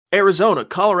Arizona,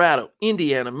 Colorado,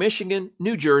 Indiana, Michigan,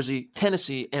 New Jersey,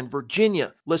 Tennessee, and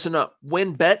Virginia. Listen up.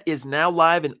 WynnBET is now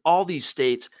live in all these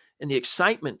states, and the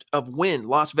excitement of Wynn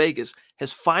Las Vegas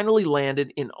has finally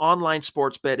landed in online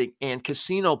sports betting and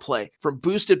casino play. From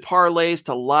boosted parlays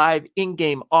to live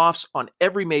in-game offs on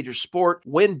every major sport,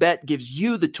 WynnBET gives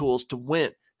you the tools to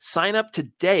win. Sign up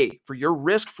today for your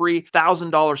risk-free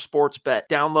 $1,000 sports bet.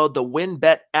 Download the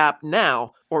WynnBET app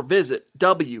now or visit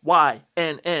wynnbet.com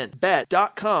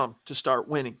to start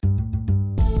winning.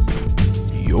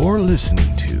 You're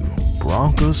listening to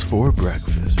Broncos for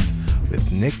Breakfast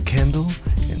with Nick Kendall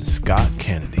and Scott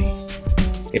Kennedy.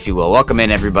 If you will, welcome in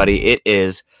everybody. It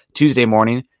is Tuesday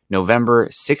morning, November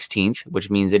 16th, which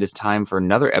means it is time for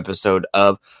another episode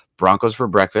of Broncos for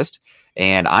Breakfast.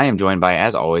 And I am joined by,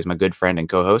 as always, my good friend and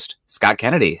co-host, Scott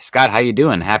Kennedy. Scott, how you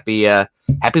doing? Happy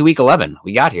week 11.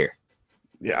 We got here.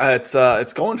 Yeah,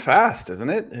 it's going fast, isn't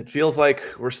it? It feels like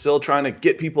we're still trying to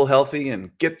get people healthy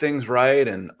and get things right,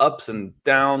 and ups and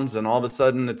downs, and all of a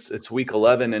sudden it's week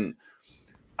 11, and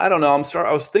I don't know.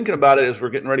 I was thinking about it as we're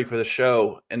getting ready for the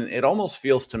show, and it almost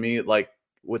feels to me like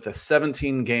with a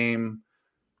 17-game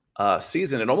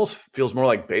season, it almost feels more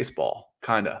like baseball,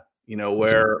 kind of.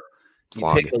 Where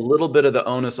you take a little bit of the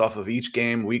onus off of each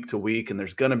game week to week, and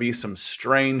there's going to be some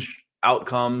strange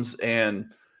outcomes, and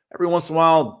every once in a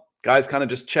while, guys kind of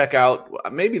just check out.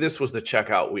 Maybe this was the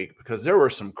checkout week because there were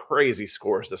some crazy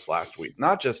scores this last week.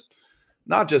 Not just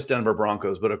Denver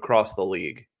Broncos, but across the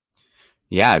league.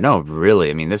 Yeah, no, really.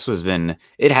 I mean,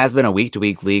 it has been a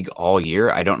week-to-week league all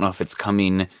year. I don't know if it's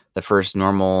coming the first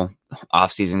normal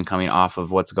offseason coming off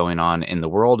of what's going on in the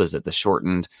world. Is it the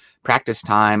shortened practice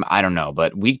time? I don't know.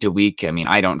 But week to week, I mean,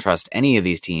 I don't trust any of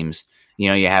these teams.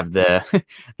 You have the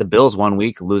the Bills one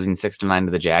week losing 6-9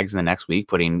 to the Jags, and the next week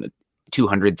putting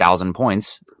 200,000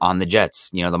 points on the Jets.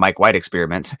 The Mike White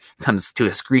experiment comes to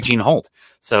a screeching halt.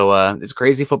 So it's a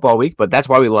crazy football week, but that's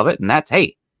why we love it. And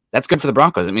that's good for the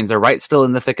Broncos. It means they're right still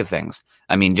in the thick of things.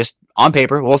 I mean, just on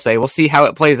paper, we'll see how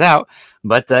it plays out.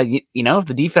 But, if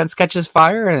the defense catches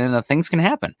fire, then things can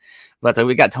happen. But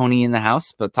we got Tony in the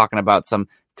house, but talking about some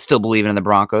still believing in the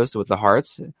Broncos with the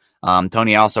hearts.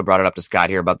 Tony also brought it up to Scott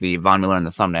here about the Von Miller in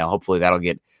the thumbnail. Hopefully that'll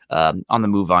get on the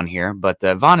move on here. But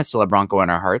Von is still a Bronco in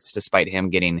our hearts, despite him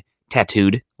getting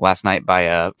tattooed last night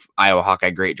by Iowa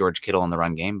Hawkeye great George Kittle in the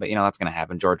run game. But, that's going to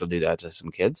happen. George will do that to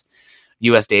some kids.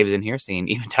 U.S. Dave's in here, seeing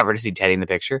even tougher to see Teddy in the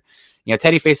picture.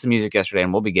 Teddy faced the music yesterday,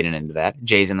 and we'll be getting into that.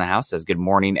 Jay's in the house, says good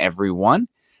morning, everyone.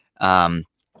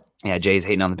 Jay's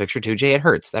hating on the picture too. Jay, it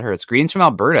hurts. That hurts. Greetings from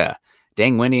Alberta.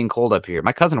 Dang windy and cold up here.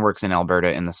 My cousin works in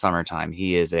Alberta in the summertime.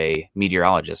 He is a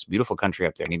meteorologist. Beautiful country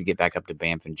up there. I need to get back up to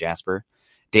Banff and Jasper.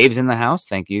 Dave's in the house.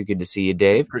 Thank you. Good to see you,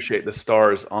 Dave. Appreciate the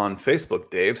stars on Facebook,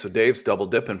 Dave. So Dave's double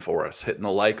dipping for us, hitting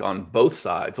the like on both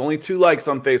sides. Only 2 likes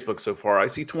on Facebook so far. I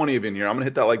see 20 of you in here. I'm going to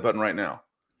hit that like button right now.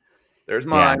 There's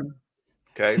mine. Yeah.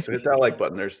 Okay, so hit that like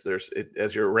button. There's it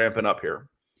as you're ramping up here.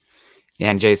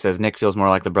 Yeah, and Jay says Nick feels more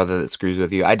like the brother that screws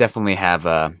with you. I definitely have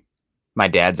my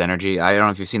dad's energy. I don't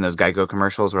know if you've seen those Geico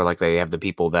commercials where they have the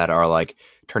people that are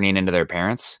turning into their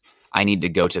parents. I need to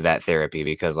go to that therapy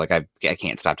because I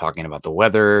can't stop talking about the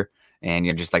weather and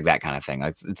just that kind of thing.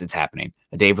 It's happening.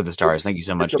 Dave with the stars. Thank you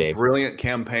so much, Dave. Brilliant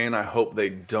campaign. I hope they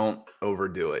don't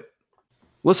overdo it.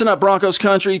 Listen up, Broncos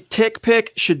country.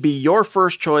 TickPick should be your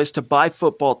first choice to buy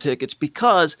football tickets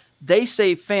because they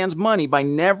save fans money by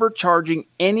never charging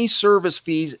any service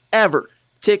fees ever.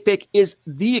 TickPick is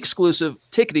the exclusive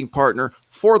ticketing partner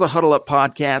for the Huddle Up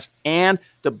podcast and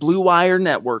the Blue Wire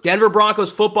Network. Denver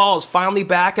Broncos football is finally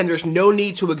back, and there's no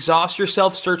need to exhaust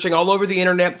yourself searching all over the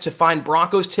internet to find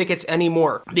Broncos tickets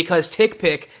anymore. Because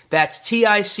TickPick, that's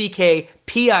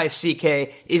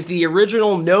TickPick, is the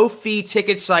original no-fee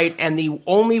ticket site and the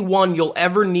only one you'll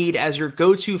ever need as your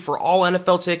go-to for all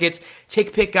NFL tickets.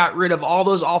 TickPick got rid of all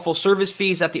those awful service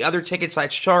fees that the other ticket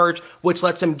sites charge, which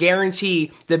lets them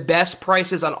guarantee the best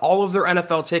prices on all of their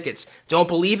NFL tickets. Don't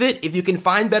believe it? If you can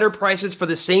find better prices for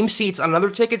the same seats on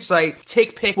another ticket site,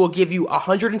 TickPick will give you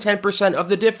 110% of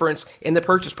the difference in the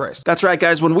purchase price. That's right,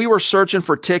 guys. When we were searching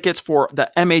for tickets for the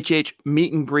MHH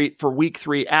meet and greet for week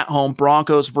 3 at home,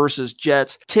 Broncos versus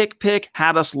Jets, TickPick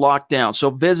had us locked down. So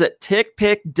visit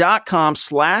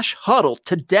tickpick.com/huddle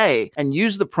today and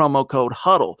use the promo code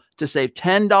HUDDLE to save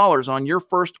 $10 on your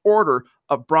first order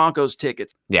of Broncos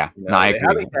tickets. Yeah, I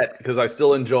agree. Because I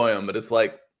still enjoy them, but it's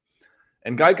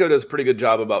and Geico does a pretty good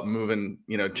job about moving,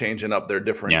 changing up their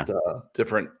different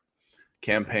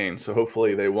campaigns. So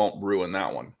hopefully they won't ruin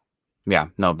that one. Yeah,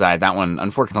 no, that one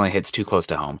unfortunately hits too close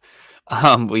to home.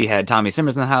 We had Tommy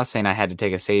Simmers in the house saying I had to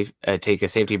take a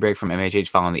safety break from MHH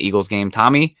following the Eagles game.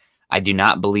 Tommy, I do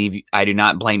not blame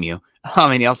you.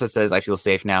 And he also says, I feel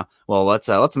safe now. Well, let's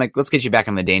get you back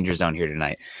in the danger zone here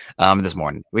tonight. This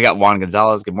morning we got Juan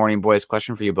Gonzalez. Good morning, boys.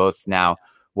 Question for you both now.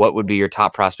 What would be your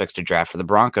top prospects to draft for the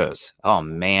Broncos? Oh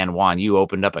man, Juan, you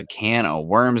opened up a can of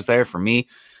worms there for me.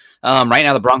 Right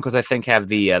now, the Broncos, I think, have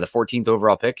the 14th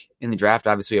overall pick in the draft.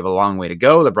 Obviously, we have a long way to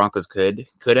go. The Broncos could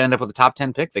end up with a top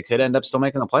 10 pick. They could end up still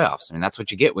making the playoffs. I mean, that's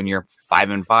what you get when you're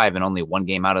 5-5 and only one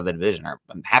game out of the division, or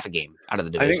half a game out of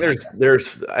the division. I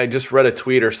think I just read a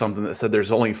tweet or something that said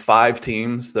there's only 5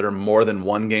 teams that are more than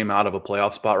one game out of a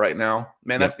playoff spot right now.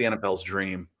 Man, that's the NFL's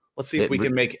dream. Let's see if we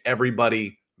can make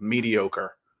everybody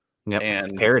mediocre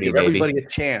and parity, give everybody a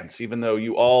chance, even though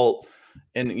you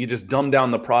just dumb down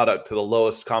the product to the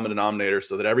lowest common denominator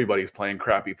so that everybody's playing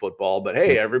crappy football. But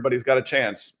hey, everybody's got a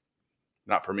chance.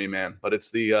 Not for me, man. But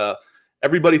it's the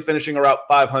everybody finishing around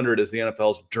 500 is the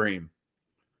NFL's dream.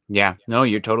 Yeah, no,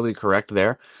 you're totally correct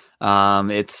there.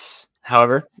 It's,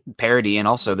 however, parity, and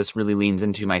also this really leans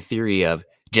into my theory of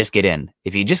just get in.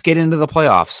 If you just get into the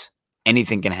playoffs,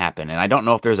 anything can happen. And I don't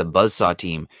know if there's a buzzsaw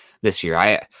team this year.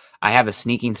 I have a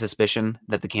sneaking suspicion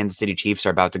that the Kansas City Chiefs are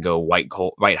about to go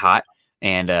white hot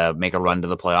and make a run to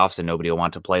the playoffs, and nobody will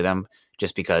want to play them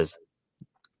just because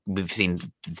we've seen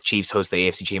the Chiefs host the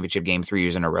AFC Championship game 3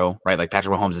 years in a row, right? Like,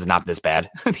 Patrick Mahomes is not this bad.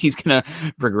 He's going to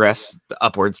regress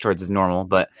upwards towards his normal,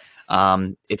 but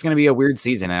it's going to be a weird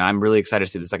season, and I'm really excited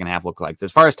to see what the second half look like.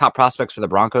 As far as top prospects for the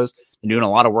Broncos, they're doing a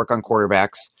lot of work on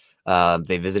quarterbacks.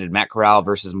 They visited Matt Corral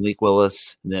versus Malik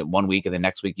Willis the 1 week, and the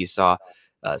next week you saw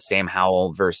Sam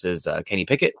Howell versus Kenny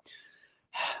Pickett.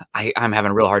 I'm having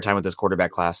a real hard time with this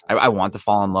quarterback class. I want to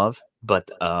fall in love,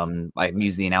 but I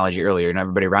used the analogy earlier, and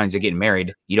everybody around you getting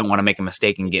married. You don't want to make a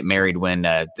mistake and get married when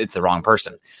it's the wrong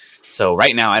person. So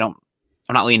right now, I'm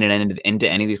not leaning into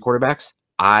any of these quarterbacks.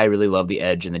 I really love the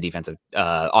edge in the defensive,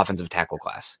 offensive tackle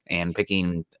class, and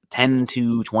picking 10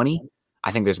 to 20.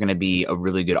 I think there's going to be a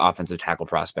really good offensive tackle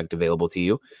prospect available to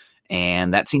you.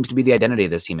 And that seems to be the identity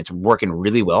of this team. It's working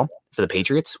really well for the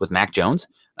Patriots with Mac Jones.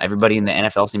 Everybody in the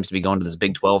NFL seems to be going to this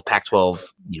Big 12, Pac-12,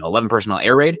 11 personnel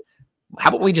air raid. How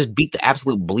about we just beat the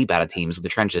absolute bleep out of teams with the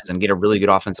trenches and get a really good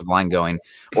offensive line going,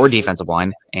 or defensive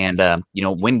line, and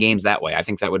win games that way? I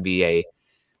think that would be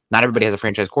not everybody has a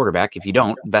franchise quarterback. If you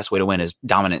don't, the best way to win is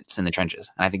dominance in the trenches.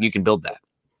 And I think you can build that.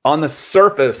 On the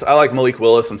surface, I like Malik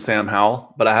Willis and Sam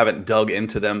Howell, but I haven't dug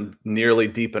into them nearly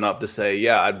deep enough to say,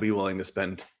 yeah, I'd be willing to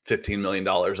spend $15 million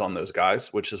on those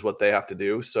guys, which is what they have to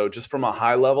do. So just from a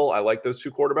high level, I like those two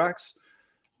quarterbacks,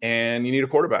 and you need a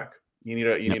quarterback. You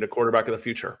need a quarterback of the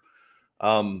future.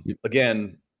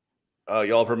 Again,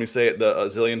 y'all have heard me say it a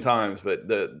zillion times, but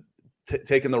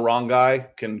taking the wrong guy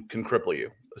can cripple you,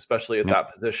 especially at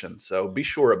that position. So be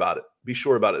sure about it. Be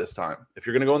sure about it this time. If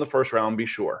you're going to go in the first round, be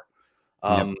sure.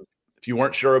 If you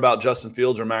weren't sure about Justin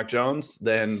Fields or Mac Jones,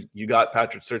 then you got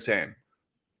Patrick Surtain.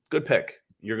 Good pick.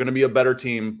 You're going to be a better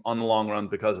team on the long run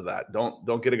because of that.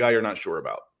 Don't get a guy you're not sure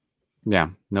about. Yeah,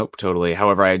 nope, totally.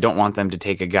 However, I don't want them to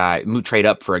take trade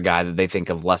up for a guy that they think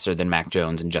of lesser than Mac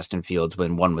Jones and Justin Fields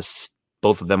when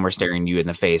both of them were staring you in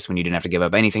the face when you didn't have to give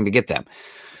up anything to get them.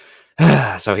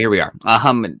 So here we are.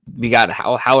 We got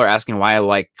Howler asking why I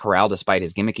like Corral despite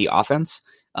his gimmicky offense.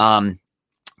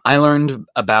 I learned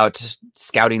about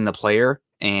scouting the player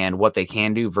and what they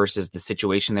can do versus the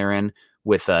situation they're in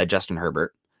with Justin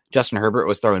Herbert. Justin Herbert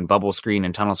was throwing bubble screen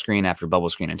and tunnel screen after bubble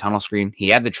screen and tunnel screen. He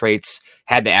had the traits,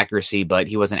 had the accuracy, but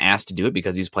he wasn't asked to do it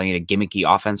because he was playing a gimmicky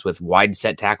offense with wide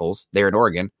set tackles there in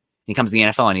Oregon. He comes to the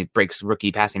NFL and he breaks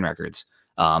rookie passing records.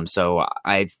 So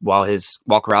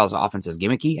while Corral's offense is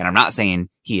gimmicky, and I'm not saying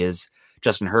he is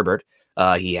Justin Herbert,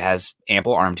 he has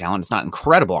ample arm talent. It's not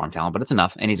incredible arm talent, but it's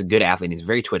enough. And he's a good athlete. He's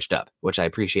very twitched up, which I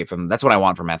appreciate from. That's what I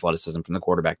want from athleticism from the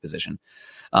quarterback position.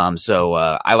 So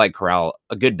I like Corral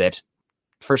a good bit.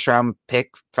 First round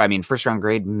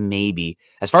grade, maybe.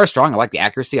 As far as strong, I like the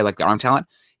accuracy. I like the arm talent.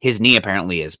 His knee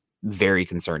apparently is very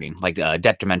concerning, like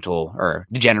detrimental or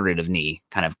degenerative knee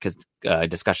kind of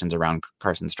discussions around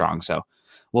Carson Strong. So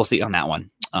we'll see on that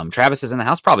one. Travis is in the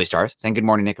house, probably stars, saying good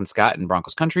morning, Nick and Scott in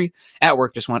Broncos country. At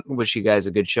work, just want to wish you guys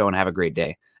a good show and have a great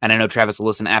day. And I know Travis will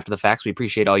listen after the facts. We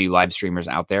appreciate all you live streamers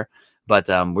out there, but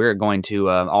we're going to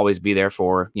always be there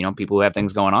for people who have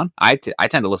things going on. I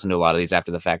tend to listen to a lot of these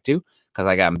after the fact too, because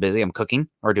I'm busy, I'm cooking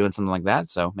or doing something like that.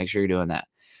 So make sure you're doing that.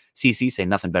 CC say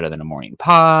nothing better than a morning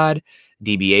pod.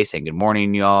 DBA saying good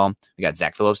morning, y'all. We got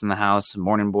Zach Phillips in the house.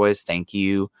 Morning, boys. Thank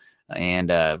you.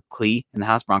 And Clee in the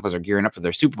house. Broncos are gearing up for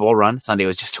their Super Bowl run. Sunday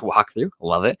was just a walkthrough.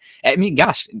 Love it. I mean,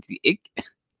 gosh,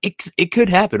 it could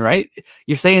happen, right?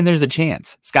 You're saying there's a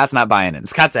chance. Scott's not buying it.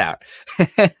 Scott's out.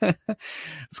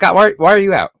 Scott, why are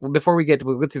you out? Well, before we'll get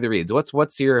through the reads,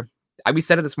 what's your we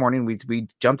said it this morning. We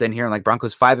jumped in here and like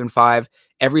Broncos 5-5.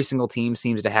 Every single team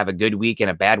seems to have a good week and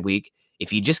a bad week.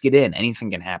 If you just get in,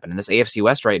 anything can happen. And this AFC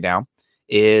West right now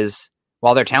is,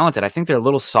 while they're talented, I think they're a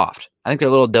little soft. I think they're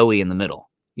a little doughy in the middle.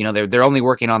 They're only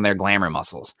working on their glamour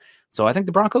muscles. So I think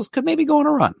the Broncos could maybe go on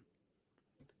a run.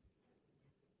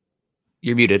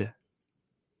 You're muted.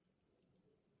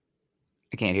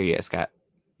 I can't hear you, Scott.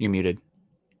 You're muted.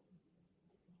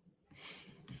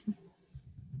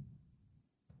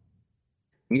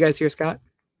 You guys hear Scott?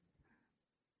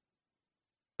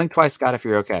 Blink twice, Scott, if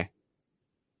you're okay.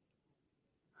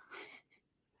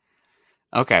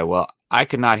 Okay, well, I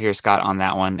could not hear Scott on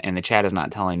that one, and the chat is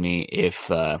not telling me if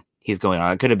he's going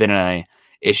on. It could have been an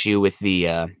issue with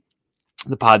the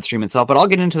pod stream itself, but I'll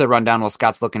get into the rundown while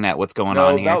Scott's looking at what's going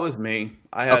on here. No, that was me.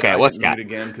 I what's Scott? Mute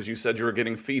again because you said you were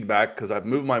getting feedback because I've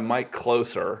moved my mic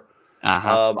closer.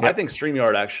 Yep. I think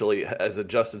StreamYard actually has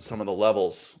adjusted some of the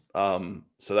levels,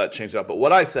 so that changed up. But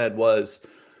what I said was,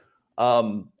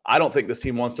 I don't think this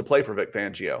team wants to play for Vic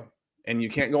Fangio, and you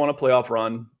can't go on a playoff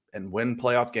run and win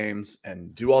playoff games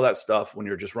and do all that stuff when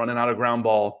you're just running out of ground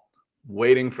ball,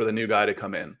 waiting for the new guy to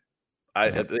come in.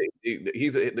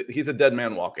 He's a dead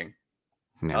man walking.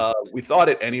 Yeah. We thought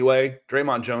it anyway.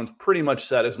 Draymond Jones pretty much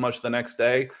said as much the next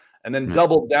day, and then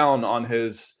doubled down on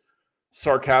his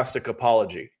sarcastic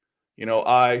apology.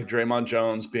 Draymond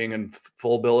Jones being in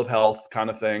full bill of health kind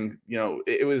of thing.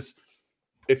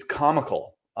 It's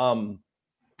comical.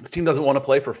 This team doesn't want to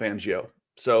play for Fangio.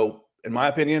 So in my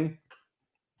opinion,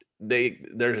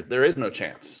 there is no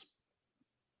chance.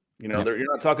 You're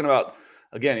not talking about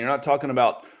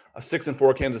a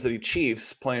 6-4 Kansas City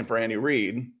Chiefs playing for Andy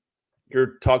Reid.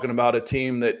 You're talking about a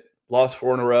team that lost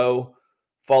 4 in a row,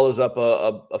 follows up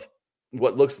a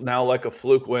what looks now like a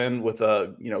fluke win with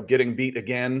getting beat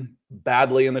again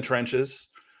badly in the trenches.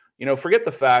 Forget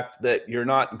the fact that you're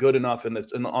not good enough on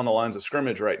the lines of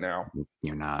scrimmage right now.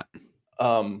 You're not.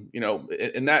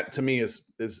 And that to me is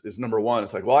number one.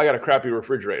 It's like, well, I got a crappy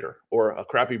refrigerator or a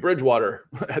crappy Bridgewater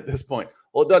at this point.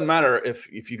 Well, it doesn't matter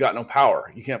if you got no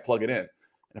power, you can't plug it in. And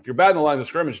if you're bad in the lines of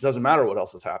scrimmage, it doesn't matter what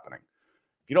else is happening.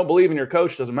 If you don't believe in your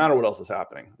coach, it doesn't matter what else is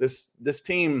happening. This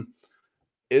team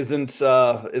isn't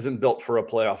built for a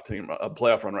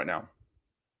playoff run right now.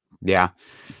 Yeah.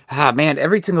 Man,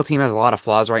 every single team has a lot of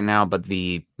flaws right now, but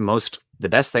the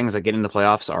best things that get into the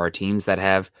playoffs are teams that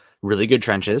have really good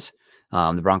trenches.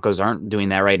 The Broncos aren't doing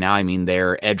that right now. I mean,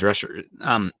 their edge rusher,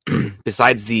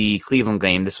 besides the Cleveland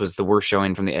game, this was the worst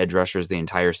showing from the edge rushers the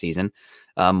entire season.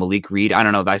 Malik Reed, I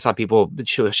don't know. I saw people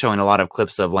showing a lot of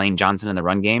clips of Lane Johnson in the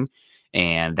run game,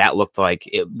 and that looked like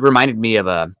it reminded me of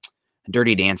a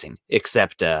Dirty Dancing,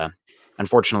 except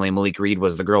unfortunately Malik Reed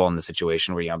was the girl in the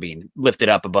situation where being lifted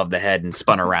up above the head and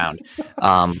spun around.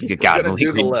 God,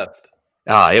 Malik Reed,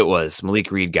 it was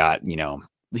Malik Reed got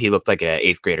he looked like an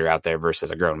 8th grader out there versus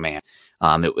a grown man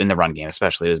in the run game,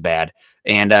 especially. It was bad.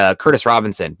 And Curtis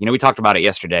Robinson, we talked about it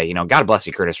yesterday. God bless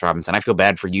you, Curtis Robinson. I feel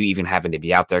bad for you even having to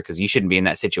be out there because you shouldn't be in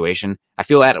that situation. I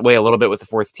feel that way a little bit with the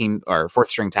fourth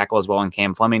string tackle as well in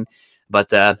Cam Fleming, but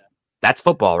that's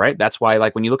football, right? That's why,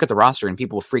 like, when you look at the roster and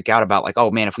people freak out about, like, oh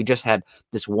man, if we just had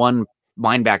this one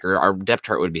linebacker, our depth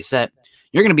chart would be set.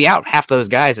 You're going to be out half those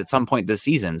guys at some point this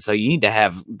season. So you need to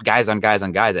have guys on guys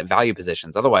on guys at value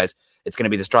positions. Otherwise, it's going to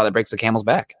be the straw that breaks the camel's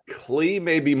back. Clee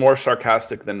may be more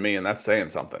sarcastic than me, and that's saying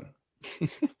something.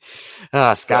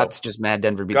 Scott's just mad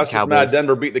Denver beat the Cowboys. Mad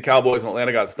Denver beat the Cowboys, and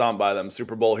Atlanta got stomped by them.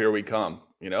 Super Bowl, here we come.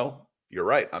 You're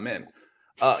right. I'm in.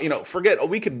 Forget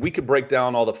we could break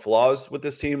down all the flaws with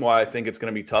this team. Why I think it's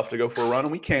going to be tough to go for a run,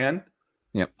 and we can.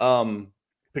 Yep.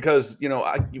 Because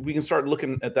we can start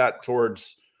looking at that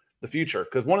towards the future.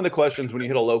 Because one of the questions when you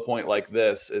hit a low point like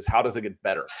this is, how does it get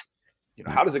better?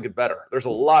 How does it get better? There's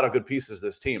a lot of good pieces of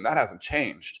this team. That hasn't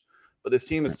changed. But this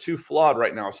team is too flawed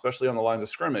right now, especially on the lines of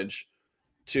scrimmage,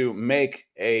 to make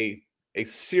a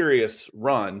serious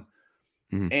run.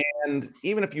 Mm-hmm. And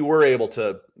even if you were able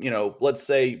to, let's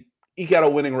say, eke out a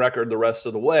winning record the rest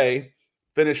of the way,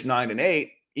 finish 9-8,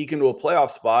 eke into a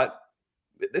playoff spot,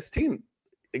 this team,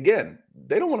 again,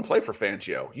 they don't want to play for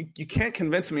Fangio. You can't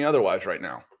convince me otherwise right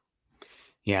now.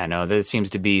 Yeah, no, there seems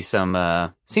to be some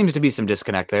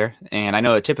disconnect there. And I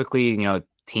know that typically,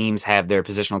 teams have their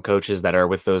positional coaches that are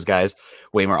with those guys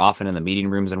way more often in the meeting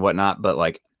rooms and whatnot. But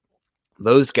like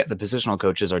the positional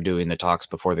coaches are doing the talks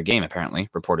before the game, apparently,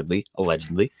 reportedly,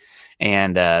 allegedly.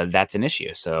 And that's an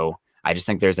issue. So I just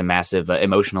think there's a massive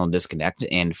emotional disconnect.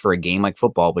 And for a game like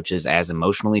football, which is as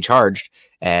emotionally charged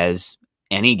as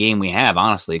any game we have,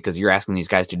 honestly, because you're asking these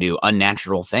guys to do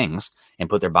unnatural things and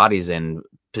put their bodies in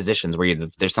positions where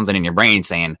there's something in your brain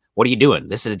saying, what are you doing?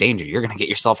 This is danger. You're going to get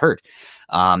yourself hurt.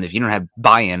 If you don't have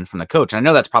buy-in from the coach. And I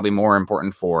know that's probably more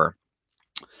important for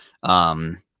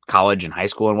college and high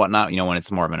school and whatnot, when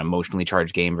it's more of an emotionally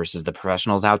charged game versus the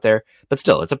professionals out there, but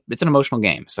still it's an emotional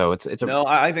game. So no,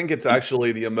 I think it's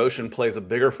actually the emotion plays a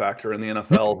bigger factor in the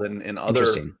NFL than in other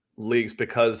leagues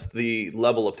because the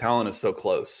level of talent is so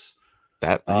close.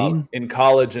 In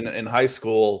college and in high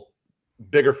school,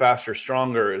 bigger, faster,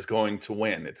 stronger is going to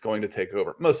win. It's going to take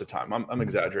over most of the time. I'm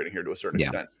exaggerating here to a certain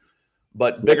extent,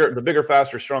 but the bigger,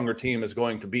 faster, stronger team is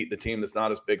going to beat the team that's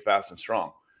not as big, fast, and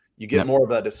strong. You get more of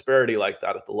that disparity like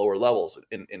that at the lower levels.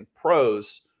 In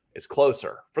pros, it's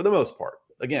closer for the most part.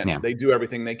 Again, they do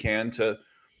everything they can to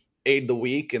aid the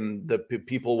weak and the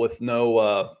people with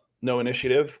no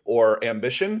initiative or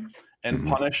ambition and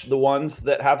punish the ones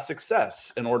that have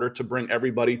success in order to bring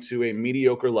everybody to a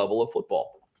mediocre level of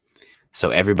football.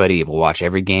 So everybody will watch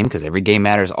every game because every game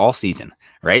matters all season,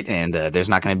 right? And there's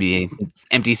not going to be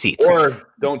empty seats.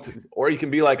 Or you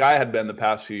can be like I had been the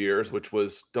past few years, which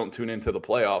was don't tune into the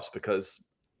playoffs because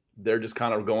they're just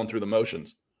kind of going through the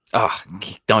motions. Oh,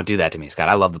 don't do that to me, Scott.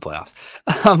 I love the playoffs.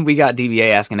 We got DBA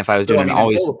asking if I was doing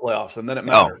always the playoffs, and then it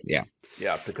matters. Oh,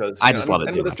 yeah, because I just love it.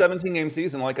 And with a 17-game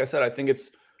season, like I said, I think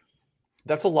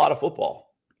that's a lot of football.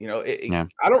 I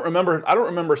don't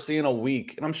remember seeing a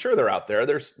week, and I'm sure they're out there.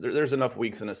 There's enough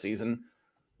weeks in a season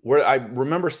where I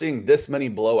remember seeing this many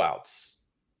blowouts.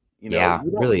 It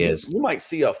really is. You might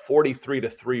see a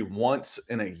 43-3 once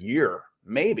in a year,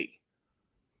 maybe,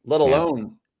 let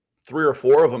alone 3 or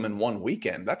 4 of them in one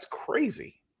weekend. That's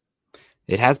crazy.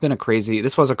 This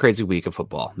was a crazy week of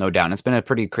football, no doubt. It's been a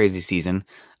pretty crazy season,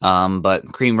 but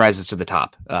cream rises to the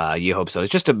top. You hope so.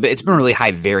 It's been a really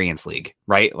high variance league,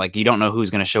 right? Like you don't know who's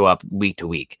going to show up week to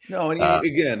week. No, and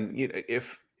again,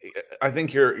 if I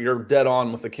think you're dead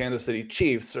on with the Kansas City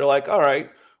Chiefs, they're like, all right,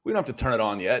 we don't have to turn it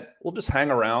on yet. We'll just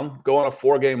hang around, go on a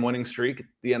 4-game winning streak at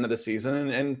the end of the season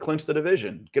and clinch the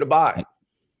division, get a bye.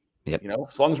 Yep.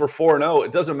 As long as we're 4-0,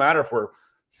 it doesn't matter if we're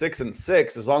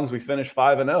 6-6, as long as we finish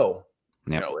 5-0.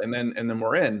 Yep. And then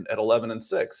we're in at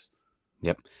 11-6.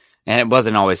 Yep. And it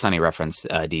wasn't Always Sunny reference,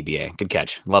 DBA. Good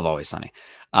catch. Love Always Sunny.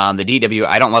 The DW,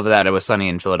 I don't love that it was sunny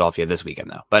in Philadelphia this weekend,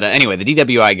 though. But anyway, the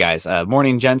DWI guys,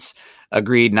 morning gents,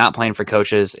 agreed, not playing for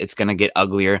coaches. It's going to get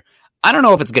uglier. I don't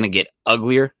know if it's going to get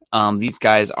uglier. These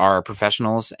guys are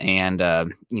professionals, and,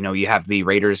 you have the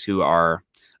Raiders who are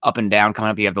up and down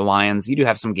coming up. You have the Lions. You do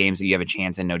have some games that you have a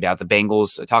chance in, no doubt. The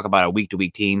Bengals, talk about a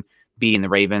week-to-week team, beating the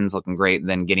Ravens, looking great,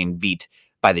 then getting beat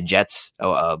by the Jets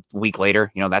a week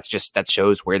later. That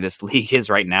shows where this league is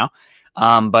right now.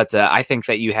 But I think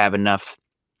that you have enough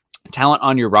talent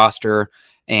on your roster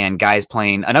and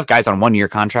enough guys on 1-year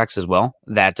contracts as well,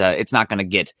 that it's not going to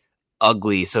get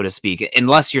ugly, so to speak,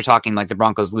 unless you're talking like the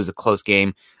Broncos lose a close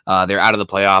game. They're out of the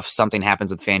playoffs. Something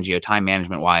happens with Fangio time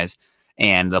management wise,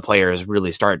 and the players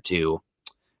really start to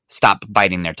stop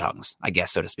biting their tongues, I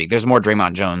guess, so to speak. There's more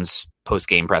Draymond Jones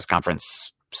post-game press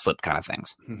conference slip kind of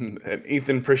things. And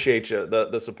Ethan, appreciate you,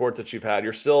 the support that you've had.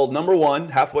 You're still number 1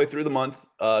 halfway through the month,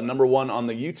 number 1 on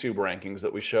the YouTube rankings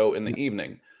that we show in the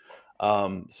evening.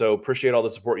 So appreciate all the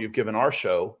support you've given our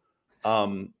show,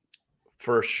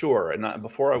 for sure. And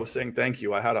before I was saying thank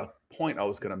you, I had a point I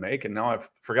was going to make, and now I've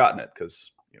forgotten it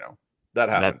because, that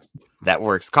happens. That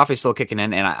works. Coffee's still kicking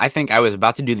in, and I think I was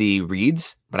about to do the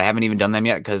reads, but I haven't even done them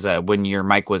yet because when your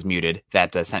mic was muted,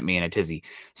 that sent me in a tizzy.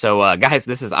 So, guys,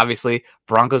 this is obviously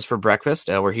Broncos for Breakfast.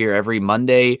 We're here every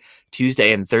Monday,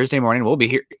 Tuesday, and Thursday morning. We'll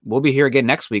be here again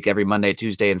next week, every Monday,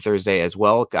 Tuesday, and Thursday as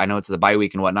well. I know it's the bye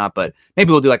week and whatnot, but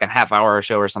maybe we'll do like a half-hour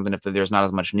show or something if there's not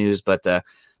as much news. But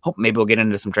hope maybe we'll get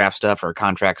into some draft stuff or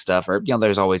contract stuff, or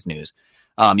there's always news.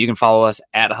 You can follow us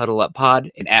at Huddle Up Pod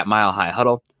and at Mile High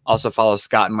Huddle. Also follow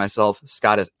Scott and myself.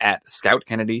 Scott is at Scout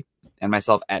Kennedy and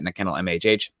myself at Nick Kendall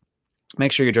MHH.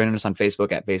 Make sure you're joining us on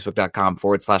Facebook at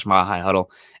facebook.com/Mile High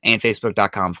Huddle and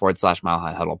facebook.com/Mile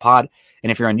High Huddle Pod.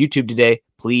 And if you're on YouTube today,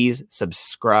 please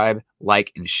subscribe,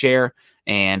 like, and share.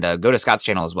 And go to Scott's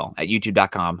channel as well at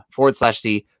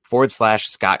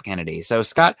youtube.com/C/Scott Kennedy. So,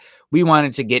 Scott, we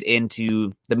wanted to get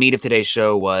into the meat of today's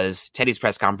show was Teddy's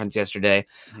press conference yesterday.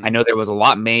 Mm-hmm. I know there was a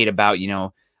lot made about,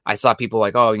 I saw people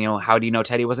like, how do you know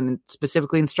Teddy wasn't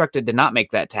specifically instructed to not make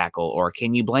that tackle? Or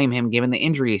can you blame him given the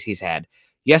injuries he's had?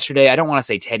 Yesterday, I don't want to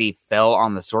say Teddy fell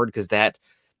on the sword because that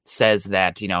says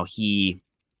that, he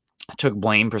took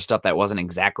blame for stuff that wasn't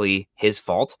exactly his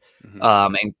fault.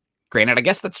 Mm-hmm. And granted, I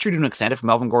guess that's true to an extent. If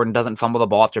Melvin Gordon doesn't fumble the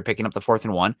ball after picking up the 4th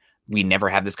and 1, we never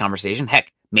have this conversation.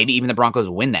 Heck, maybe even the Broncos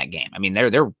win that game. I mean,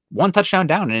 they're 1 touchdown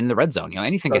down and in the red zone.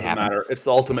 Anything could happen. Matter. It's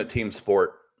the ultimate team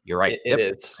sport. You're right. It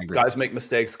is. Guys make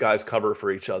mistakes. Guys cover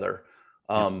for each other.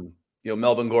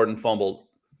 Melvin Gordon fumbled.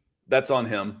 That's on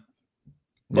him.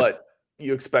 But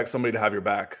you expect somebody to have your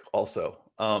back also.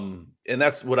 And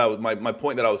that's what my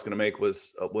point that I was going to make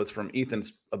was from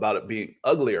Ethan's about it being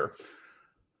uglier.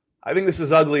 I think this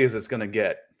is ugly as it's going to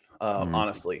get,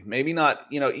 honestly. Maybe not,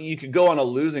 you could go on a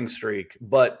losing streak,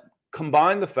 but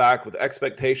combine the fact with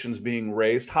expectations being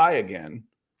raised high again.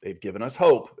 They've given us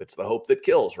hope. It's the hope that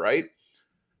kills, right?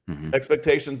 Mm-hmm.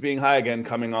 Expectations being high again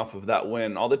coming off of that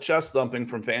win. All the chest thumping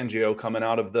from Fangio coming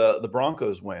out of the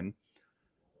Broncos win.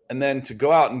 And then to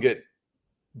go out and get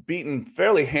beaten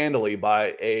fairly handily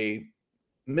by a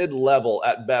mid-level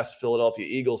at best Philadelphia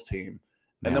Eagles team,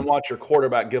 and then watch your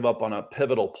quarterback give up on a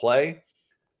pivotal play.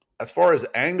 As far as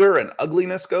anger and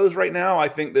ugliness goes right now, I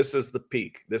think this is the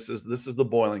peak. This is the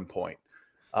boiling point.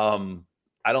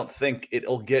 I don't think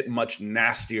it'll get much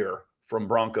nastier from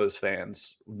Broncos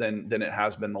fans than it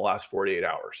has been the last 48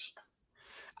 hours.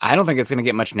 I don't think it's going to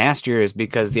get much nastier is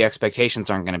because the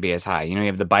expectations aren't going to be as high. You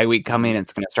have the bye week coming.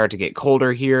 It's going to start to get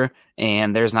colder here,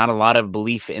 and there's not a lot of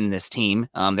belief in this team.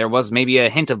 There was maybe a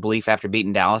hint of belief after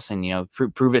beating Dallas and,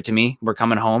 prove it to me. We're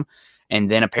coming home. And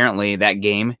then apparently that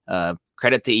game,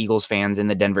 credit to Eagles fans in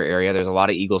the Denver area. There's a lot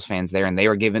of Eagles fans there, and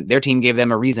their team gave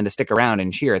them a reason to stick around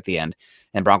and cheer at the end.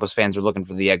 And Broncos fans are looking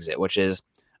for the exit, which is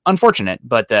unfortunate.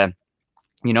 But,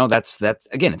 that's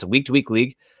again, it's a week-to-week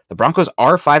league. The Broncos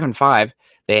are 5-5.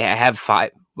 They have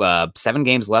 7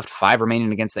 games left, 5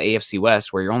 remaining against the AFC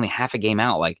West, where you're only half a game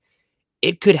out. Like,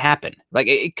 it could happen. Like,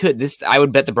 it could. I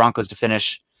would bet the Broncos to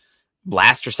finish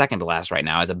last or second to last right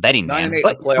now as a betting man. 9-8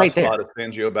 but playoff right spot there. is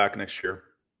Fangio back next year.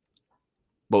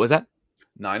 What was that?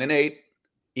 9-8,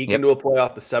 eke into a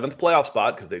playoff, the 7th playoff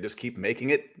spot, because they just keep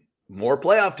making it more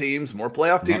playoff teams. More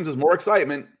playoff teams is more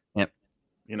excitement. Yep.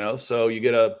 So you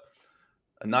get a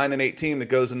 9-8 team that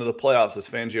goes into the playoffs as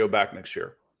Fangio back next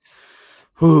year.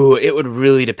 Ooh, it would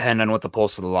really depend on what the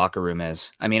pulse of the locker room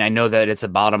is. I mean, I know that it's a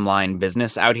bottom line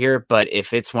business out here, but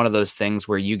if it's one of those things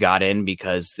where you got in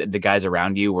because the guys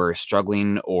around you were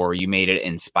struggling or you made it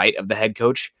in spite of the head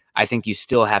coach, I think you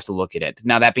still have to look at it.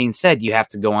 Now, that being said, you have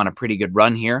to go on a pretty good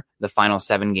run here, the final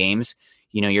 7 games.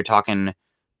 You're talking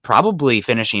probably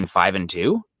finishing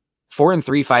 5-2.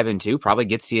 4-3, 5-2 probably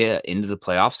gets you into the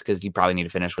playoffs because you probably need to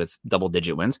finish with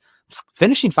double-digit wins.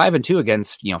 Finishing 5-2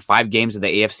 against 5 games of the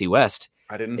AFC West.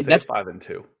 I didn't say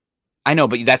 5-2. I know,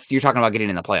 but you're talking about getting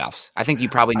in the playoffs. I think you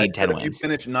probably need 10 wins. You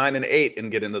finish 9-8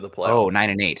 and get into the playoffs. Oh,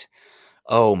 9-8.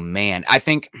 Oh man, I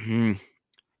think. Can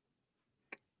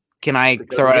I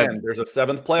throw out? There's a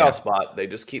 7th playoff spot. They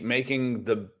just keep making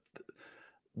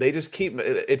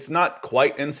It's not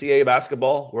quite NCAA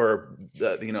basketball where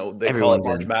they call it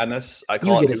March Madness. I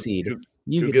call it a seed.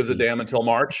 Who gives a damn until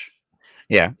March?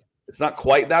 Yeah, it's not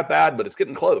quite that bad, but it's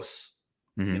getting close.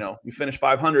 Mm-hmm. You finish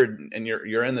 500 and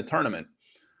you're in the tournament.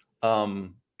 So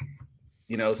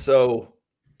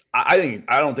I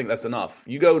don't think that's enough.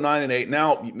 You go 9-8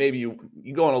 now. Maybe you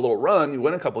go on a little run. You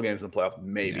win a couple games in the playoffs,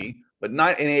 maybe. But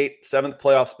 9-8, 7th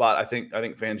playoff spot. I think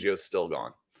Fangio's still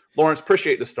gone. Lawrence,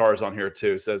 appreciate the stars on here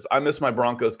too. Says I miss my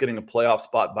Broncos getting a playoff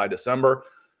spot by December.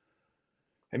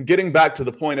 And getting back to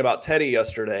the point about Teddy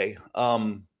yesterday,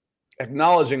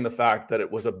 acknowledging the fact that it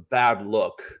was a bad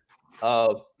look.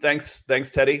 Thanks,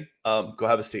 Teddy. Go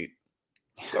have a seat.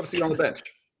 Go have a seat on the bench.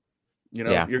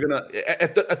 You're gonna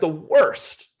at the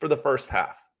worst for the first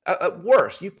half. At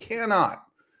worst, you cannot.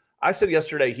 I said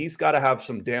yesterday he's got to have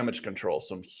some damage control,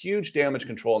 some huge damage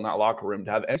control in that locker room to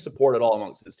have any support at all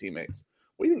amongst his teammates.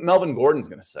 What do you think Melvin Gordon's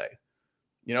going to say?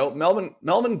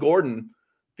 Melvin Gordon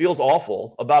feels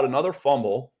awful about another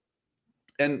fumble,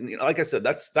 and like I said,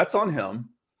 that's on him.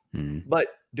 Mm-hmm. But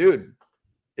dude,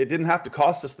 it didn't have to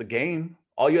cost us the game.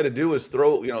 All you had to do was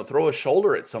throw a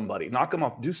shoulder at somebody, knock him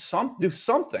off, do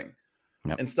something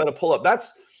instead of pull up.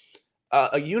 That's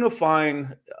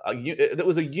it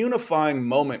was a unifying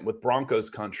moment with Broncos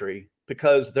country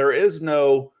because there is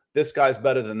no this guy's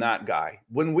better than that guy.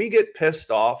 When we get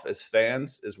pissed off as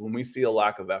fans is when we see a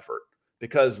lack of effort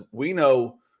because we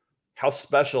know how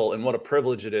special and what a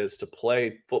privilege it is to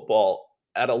play football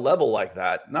at a level like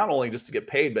that, not only just to get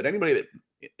paid, but anybody that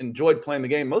enjoyed playing the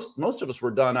game. Most of us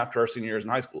were done after our senior years in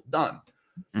high school, done.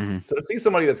 Mm-hmm. So to see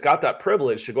somebody that's got that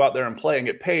privilege to go out there and play and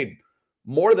get paid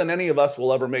more than any of us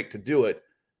will ever make to do it,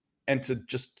 and to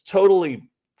just totally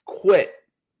quit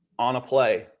on a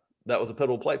play that was a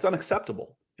pivotal play, it's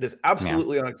unacceptable. It is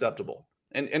absolutely unacceptable.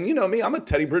 And you know me, I'm a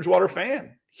Teddy Bridgewater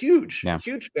fan, huge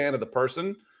fan of the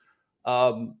person,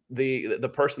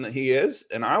 the person that he is.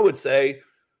 And I would say,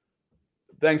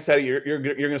 thanks, Teddy. You're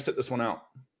going to sit this one out.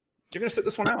 You're going to sit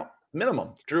this one out,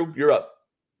 minimum. Drew, you're up.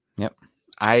 Yep.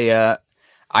 I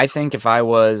think if I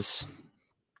was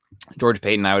George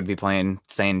Payton, I would be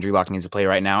saying Drew Lock needs to play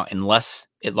right now, unless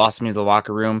it lost me to the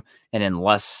locker room, and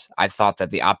unless I thought that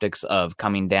the optics of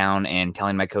coming down and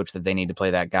telling my coach that they need to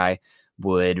play that guy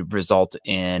would result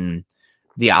in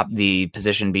the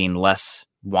position being less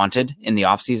wanted in the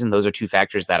offseason. Those are two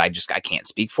factors that I can't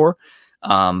speak for.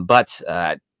 But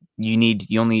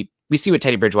we see what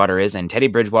Teddy Bridgewater is, and Teddy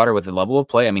Bridgewater with the level of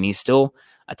play, I mean, he's still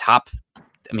a top.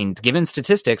 I mean, given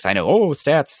statistics, I know,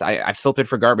 stats, I filtered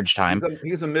for garbage time.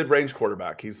 He's a mid-range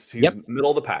quarterback. He's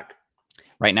middle of the pack.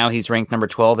 Right now, he's ranked number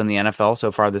 12 in the NFL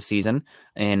so far this season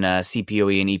in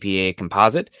CPOE and EPA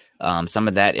composite. Some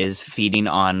of that is feeding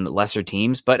on lesser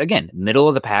teams, but again, middle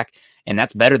of the pack, and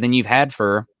that's better than you've had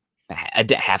for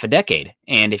half a decade.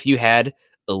 And if you had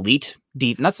elite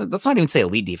defense, let's not even say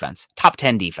elite defense, top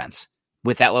 10 defense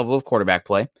with that level of quarterback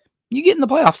play, you get in the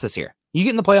playoffs this year.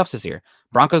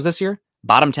 Broncos this year,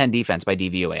 bottom 10 defense by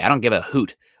DVOA. I don't give a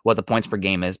hoot what the points per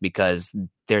game is, because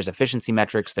there's efficiency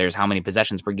metrics, there's how many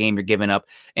possessions per game you're giving up,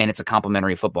 and it's a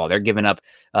complementary football. They're giving up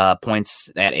points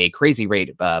at a crazy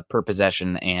rate per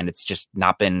possession, and it's just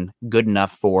not been good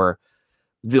enough for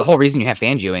the whole reason you have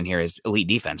Fangio in here is elite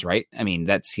defense, right? I mean,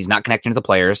 he's not connecting to the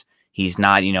players. He's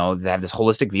not, they have this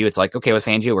holistic view. It's like, okay, with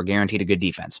Fangio, we're guaranteed a good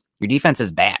defense. Your defense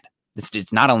is bad.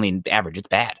 It's not only average, it's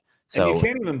bad. So and you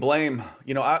can't even blame,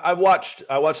 I watched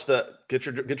the get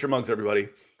your mugs, everybody.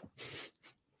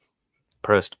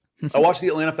 Prost. I watched the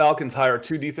Atlanta Falcons hire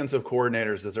two defensive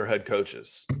coordinators as their head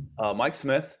coaches, Mike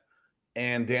Smith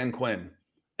and Dan Quinn,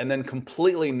 and then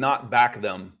completely not back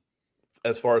them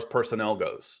as far as personnel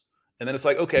goes. And then it's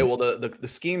like, okay, well, the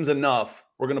scheme's enough.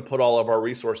 We're going to put all of our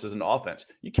resources into offense.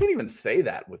 You can't even say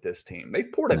that with this team.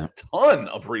 They've poured a ton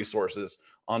of resources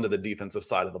onto the defensive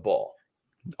side of the ball.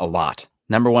 A lot.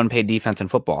 Number one paid defense in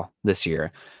football this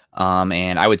year.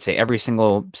 And I would say every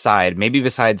single side, maybe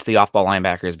besides the off-ball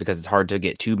linebackers, because it's hard to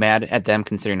get too mad at them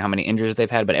considering how many injuries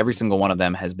they've had, but every single one of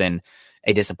them has been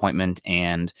a disappointment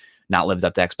and not lived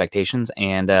up to expectations.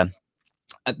 And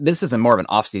this isn't more of an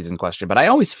off-season question, but I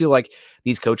always feel like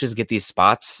these coaches get these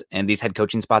spots and these head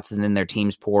coaching spots, and then their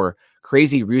teams pour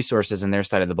crazy resources in their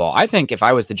side of the ball. I think if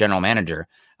I was the general manager,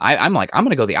 I'm going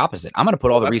to go the opposite. I'm going to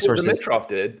put all the resources. That's what Dimitroff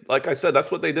did. Like I said,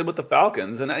 that's what they did with the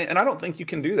Falcons, and I don't think you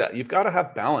can do that. You've got to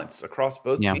have balance across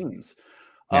both teams.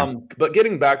 But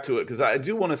getting back to it, because I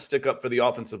do want to stick up for the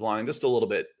offensive line just a little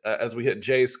bit as we hit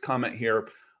Jay's comment here.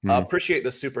 Appreciate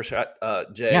the super chat,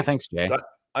 Jay. Yeah, thanks, Jay.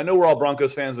 I know we're all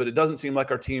Broncos fans, but it doesn't seem like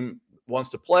our team wants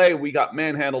to play. We got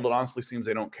manhandled. It honestly seems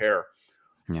they don't care.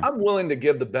 Yeah. I'm willing to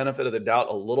give the benefit of the doubt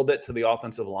a little bit to the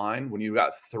offensive line when you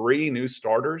got three new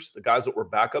starters, the guys that were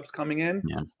backups coming in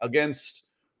against,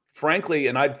 frankly,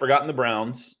 and I'd forgotten the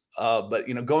Browns. But,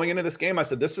 going into this game, I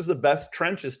said, this is the best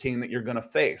trenches team that you're going to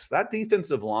face. That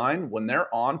defensive line, when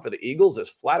they're on for the Eagles, is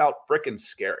flat out freaking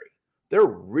scary. They're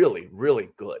really, really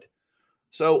good.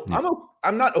 So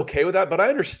I'm not okay with that, but I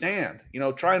understand,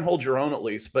 try and hold your own at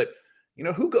least. But,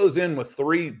 who goes in with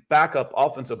three backup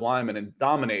offensive linemen and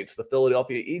dominates the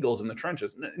Philadelphia Eagles in the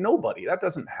trenches? Nobody. That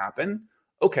doesn't happen.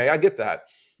 Okay, I get that.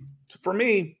 For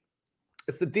me,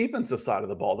 it's the defensive side of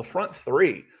the ball, the front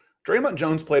three. Draymond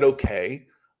Jones played okay.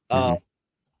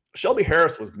 Shelby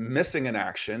Harris was missing in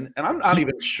action, and I'm not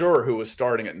even sure who was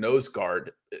starting at nose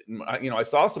guard. I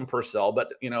saw some Purcell,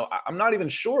 but, I'm not even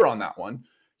sure on that one.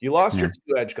 You lost your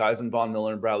two edge guys in Von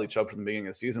Miller and Bradley Chubb from the beginning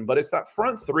of the season, but it's that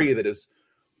front three that is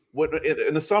what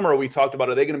in the summer we talked about.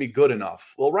 Are they going to be good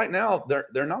enough? Well, right now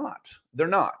they're not. They're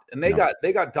not, and they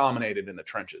got dominated in the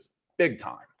trenches big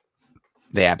time.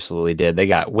 They absolutely did. They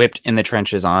got whipped in the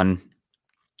trenches on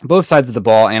both sides of the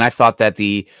ball, and I thought that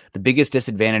the biggest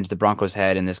disadvantage the Broncos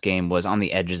had in this game was on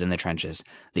the edges in the trenches.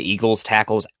 The Eagles'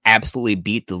 tackles absolutely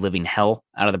beat the living hell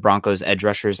out of the Broncos' edge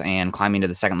rushers and climbing to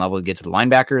the second level to get to the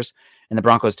linebackers, and the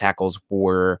Broncos' tackles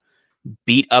were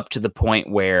beat up to the point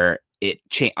where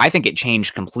I think it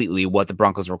changed completely what the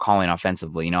Broncos were calling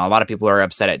offensively. A lot of people are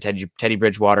upset at Teddy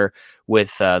Bridgewater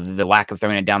with the lack of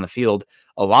throwing it down the field.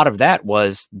 A lot of that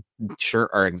was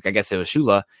I guess it was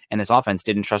Shula, and this offense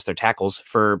didn't trust their tackles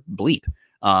for bleep.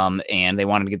 And they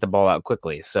wanted to get the ball out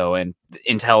quickly. So, and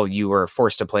until you were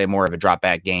forced to play more of a drop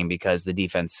back game because the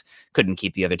defense couldn't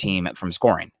keep the other team from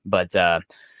scoring. But,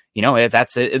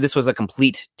 this was a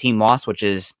complete team loss, which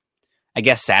is, I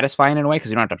guess, satisfying in a way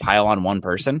because you don't have to pile on one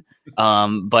person.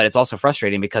 But it's also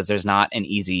frustrating because there's not an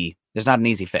easy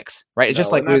fix, right? It's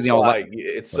just like,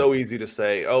 it's so easy to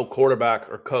say, oh, quarterback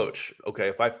or coach. Okay,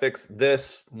 if I fix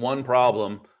this one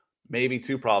problem, maybe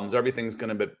two problems, everything's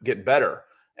going to get better.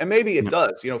 And maybe it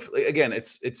does. Again,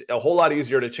 it's a whole lot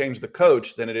easier to change the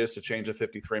coach than it is to change a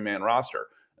 53-man roster.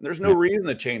 And there's no reason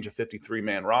to change a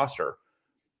 53-man roster.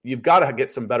 You've got to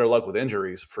get some better luck with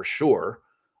injuries for sure.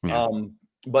 Yeah.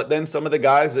 But then some of the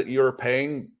guys that you're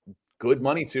paying good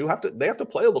money to have to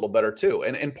play a little better too.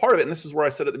 And part of it, and this is where I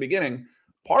said at the beginning,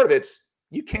 part of it's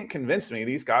you can't convince me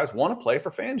these guys want to play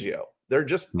for Fangio. They're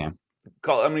just I'm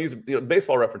going to use a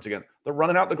baseball reference again. They're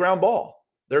running out the ground ball.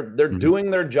 They're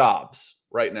doing their jobs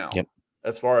right now. Yep.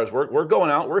 As far as we're going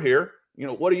out, we're here.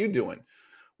 What are you doing?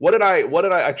 What did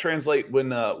I translate when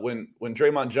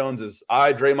Draymond Jones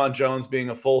Draymond Jones being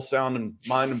a full sound and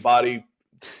mind and body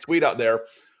tweet out there?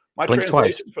 My Blink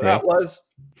translation twice, for that was,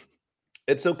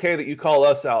 it's okay that you call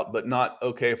us out, but not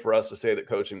okay for us to say that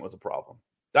coaching was a problem.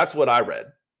 That's what I read.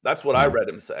 That's what I read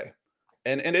him say.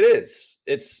 And it is.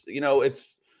 It's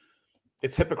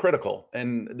hypocritical.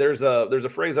 And there's a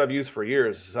phrase I've used for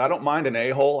years. I don't mind an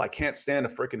a-hole. I can't stand a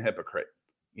freaking hypocrite.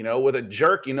 With a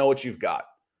jerk, you know what you've got.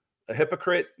 A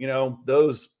hypocrite,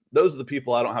 those are the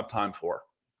people I don't have time for.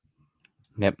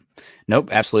 Yep. Nope.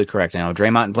 Absolutely correct.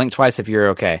 Draymond, blink twice if you're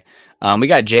okay. We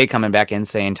got Jay coming back in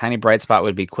saying tiny bright spot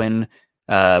would be Quinn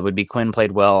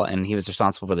played well, and he was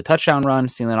responsible for the touchdown run,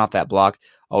 sealing off that block.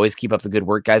 Always keep up the good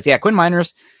work, guys. Yeah, Quinn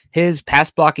Miners, his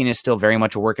pass blocking is still very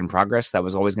much a work in progress. That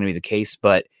was always going to be the case,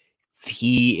 but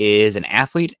he is an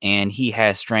athlete and he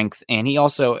has strength. And he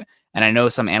also, and I know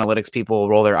some analytics people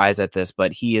roll their eyes at this,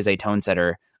 but he is a tone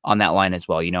setter on that line as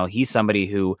well. He's somebody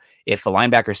who, if a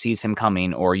linebacker sees him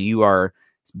coming or you are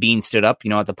being stood up,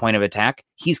 at the point of attack,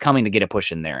 he's coming to get a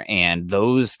push in there. And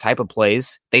those type of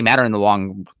plays, they matter in the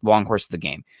long course of the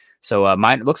game. So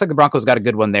it looks like the Broncos got a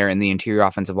good one there in the interior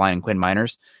offensive line, and Quinn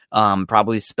Miners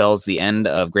probably spells the end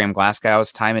of Graham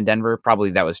Glasgow's time in Denver. Probably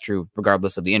that was true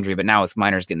regardless of the injury, but now with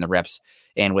Miners getting the reps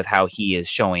and with how he is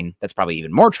showing, that's probably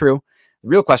even more true. The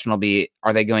real question will be,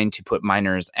 are they going to put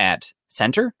Miners at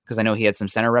center? Because I know he had some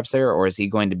center reps there, or is he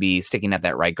going to be sticking at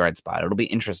that right guard spot? It'll be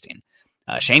interesting.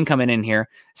 Shane coming in here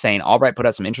saying Albright put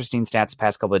out some interesting stats the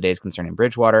past couple of days concerning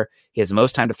Bridgewater. He has the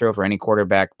most time to throw for any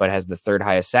quarterback, but has the third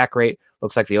highest sack rate.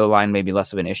 Looks like the O-line may be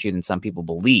less of an issue than some people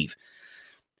believe.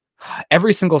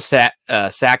 Every single sack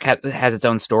has its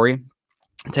own story.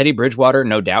 Teddy Bridgewater,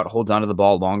 no doubt, holds onto the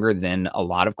ball longer than a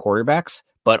lot of quarterbacks,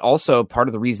 but also part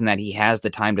of the reason that he has the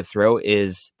time to throw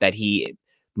is that he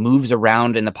moves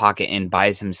around in the pocket and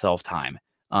buys himself time.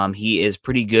 He is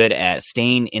pretty good at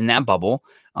staying in that bubble,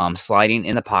 sliding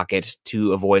in the pocket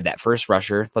to avoid that first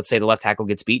rusher. Let's say the left tackle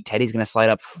gets beat. Teddy's going to slide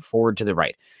up forward to the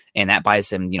right, and that buys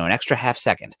him, an extra half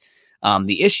second.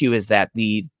 The issue is that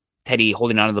the Teddy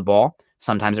holding onto the ball,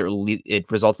 sometimes it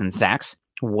results in sacks,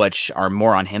 which are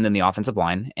more on him than the offensive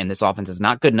line. And this offense is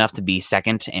not good enough to be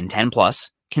second and 10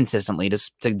 plus consistently to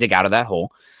dig out of that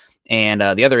hole. And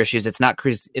the other issue is it's not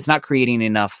creating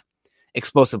enough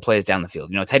explosive plays down the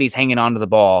field. Teddy's hanging onto the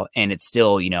ball and it's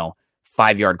still,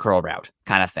 5-yard curl route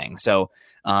kind of thing. So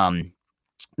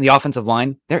the offensive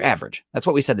line, they're average. That's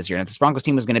what we said this year. And if this Broncos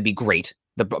team was going to be great,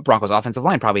 the Broncos offensive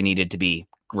line probably needed to be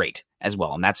great as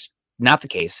well. And that's not the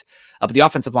case. But the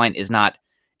offensive line is not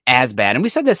as bad. And we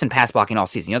said this in pass blocking all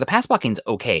season. The pass blocking's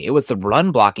okay. It was the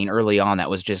run blocking early on that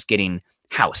was just getting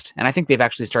housed. And I think they've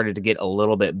actually started to get a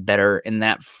little bit better in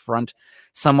that front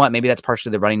somewhat. Maybe that's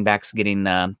partially the running backs getting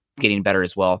better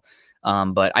as well.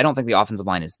 But I don't think the offensive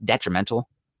line is detrimental.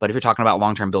 But if you're talking about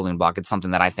long-term building block, it's something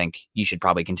that I think you should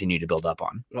probably continue to build up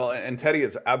on. Well, and Teddy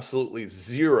is absolutely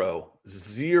zero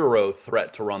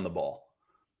threat to run the ball.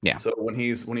 Yeah. So when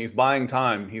he's buying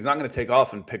time, he's not going to take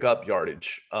off and pick up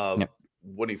yardage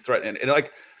when he's threatened. And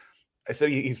like I said,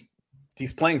 he's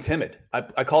playing timid.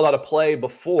 I called out a play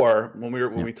before when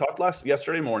we talked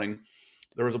yesterday morning.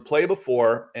 There was a play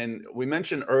before, and we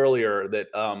mentioned earlier that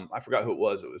I forgot who it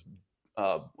was. It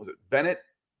was it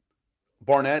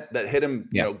Barnett that hit him,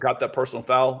 got that personal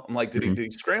foul. I'm like, did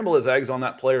he scramble his eggs on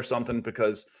that play or something?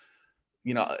 Because,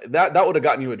 that would have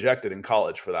gotten you ejected in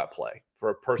college for that play,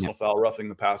 for a personal foul, roughing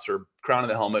the passer, crowning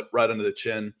the helmet right under the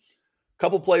chin. A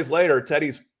couple plays later,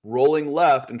 Teddy's rolling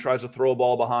left and tries to throw a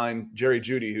ball behind Jerry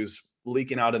Jeudy, who's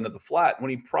leaking out into the flat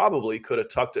when he probably could have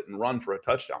tucked it and run for a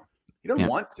touchdown. He didn't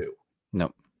want to.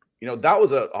 Nope. That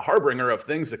was a harbinger of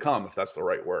things to come, if that's the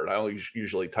right word. I only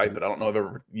usually type it. I don't know if I've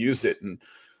ever used it in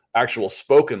actual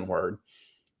spoken word.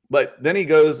 But then he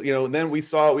goes, then we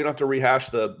don't have to rehash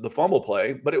the fumble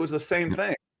play, but it was the same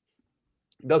thing.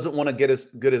 Doesn't want to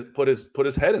get put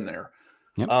his head in there.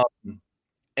 Yep.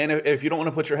 And if you don't want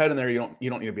to put your head in there, you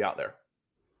don't need to be out there.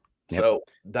 Yep. So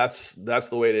that's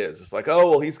the way it is. It's like, oh,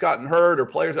 well, he's gotten hurt or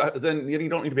players, then you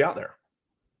don't need to be out there.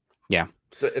 Yeah.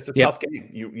 It's a tough game.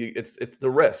 It's the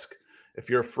risk. If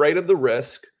you're afraid of the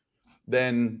risk,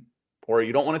 then, or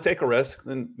you don't want to take a risk,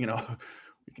 then,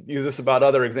 we could use this about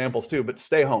other examples too, but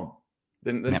stay home.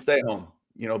 Then stay home.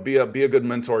 Be a good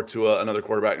mentor to another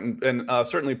quarterback, and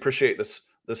certainly appreciate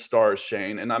the stars,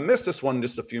 Shane. And I missed this one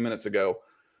just a few minutes ago.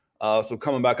 So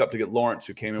coming back up to get Lawrence,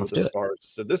 who came in with the stars.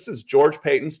 So this is George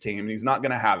Payton's team, and he's not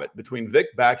going to have it. Between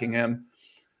Vic backing him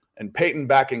and Payton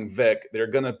backing Vic, they're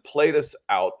going to play this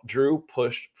out. Drew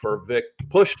pushed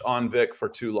on Vic for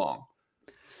too long.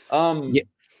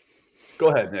 Go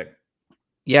ahead, Nick.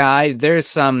 Yeah, there's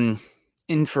some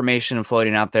information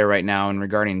floating out there right now and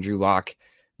regarding Drew Lock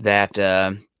that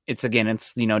it's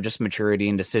just maturity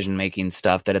and decision making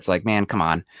stuff that it's like, man, come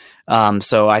on.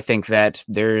 So I think that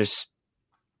there's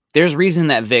reason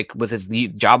that Vic, with his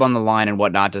job on the line and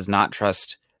whatnot, does not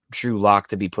trust Drew Lock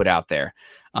to be put out there.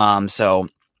 So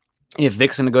if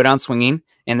Vic's going to go down swinging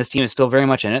and this team is still very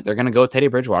much in it, they're going to go with Teddy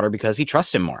Bridgewater because he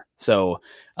trusts him more. So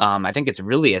I think it's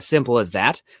really as simple as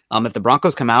that. If the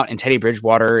Broncos come out and Teddy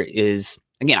Bridgewater is,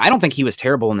 again, I don't think he was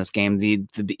terrible in this game. The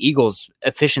Eagles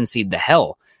efficiencyed the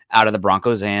hell out of the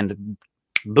Broncos, and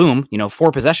boom,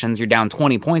 4 possessions, you're down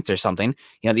 20 points or something.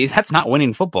 That's not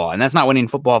winning football, and that's not winning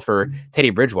football for Teddy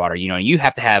Bridgewater. You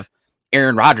have to have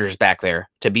Aaron Rodgers back there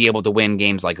to be able to win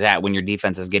games like that when your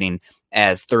defense is getting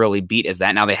as thoroughly beat as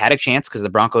that. Now, they had a chance because the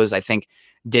Broncos, I think,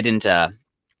 didn't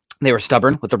they were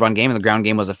stubborn with the run game, and the ground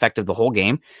game was effective the whole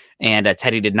game. And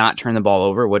Teddy did not turn the ball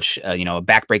over, which, a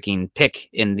backbreaking pick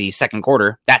in the second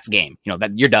quarter, that's game.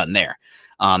 That you're done there.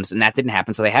 And that didn't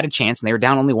happen. So they had a chance, and they were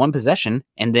down only 1 possession.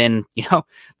 And then,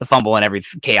 the fumble and every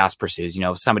chaos pursues.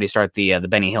 Somebody start the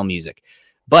Benny Hill music.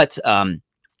 But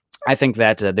I think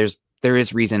that there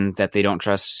is reason that they don't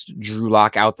trust Drew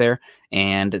Lock out there.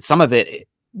 And some of it,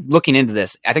 looking into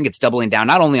this, I think it's doubling down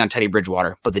not only on Teddy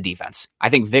Bridgewater, but the defense. I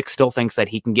think Vic still thinks that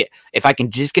he can if I can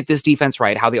just get this defense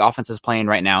right, how the offense is playing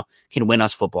right now can win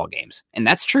us football games. And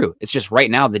that's true. It's just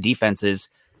right now the defense is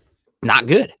not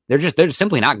good. They're just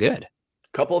simply not good.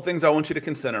 Couple of things I want you to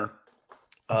consider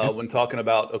when talking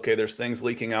about, okay, there's things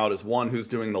leaking out, is one, who's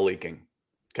doing the leaking?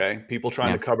 Okay. People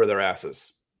trying to cover their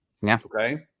asses. Yeah.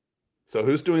 Okay. So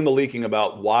who's doing the leaking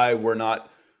about why we're not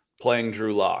playing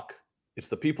Drew Lock? It's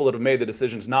the people that have made the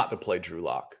decisions not to play Drew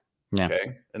Lock. Yeah.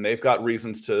 Okay. And they've got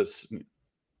reasons to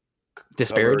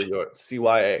disparage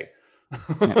CYA.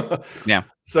 Yeah.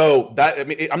 So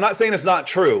I'm not saying it's not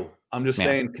true. I'm just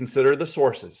saying, consider the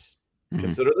sources. Mm-hmm.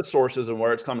 Consider the sources and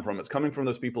where it's coming from. It's coming from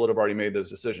those people that have already made those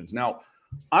decisions. Now,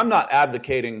 I'm not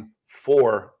advocating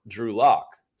for Drew Lock.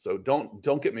 So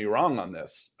don't get me wrong on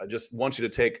this. I just want you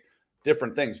to take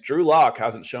different things. Drew Lock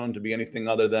hasn't shown to be anything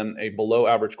other than a below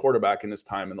average quarterback in his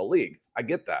time in the league. I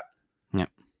get that. Yeah.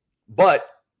 But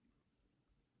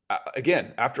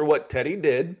again, after what Teddy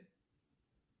did,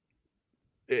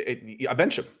 I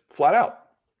bench him flat out.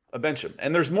 I bench him.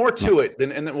 And there's more to it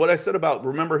than what I said about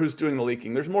remember who's doing the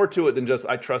leaking. There's more to it than just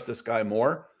I trust this guy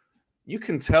more. You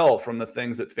can tell from the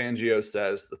things that Fangio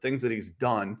says, the things that he's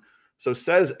done. So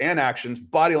says and actions,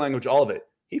 body language, all of it.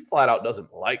 He flat out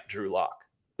doesn't like Drew Lock.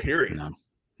 Period. No.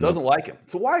 Doesn't like him.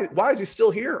 So why is he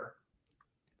still here?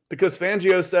 Because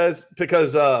Fangio says,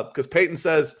 because Peyton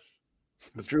says,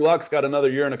 because Drew Lock's got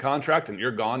another year in a contract and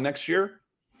you're gone next year.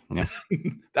 Yeah.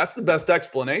 That's the best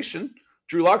explanation.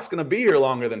 Drew Lock's going to be here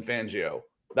longer than Fangio.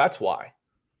 That's why.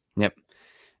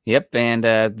 Yep. And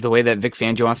the way that Vic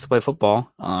Fangio wants to play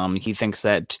football, he thinks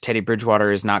that Teddy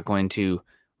Bridgewater is not going to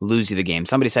lose you the game.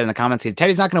 Somebody said in the comments,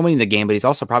 Teddy's not going to win you the game, but he's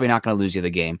also probably not going to lose you the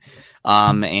game.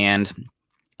 And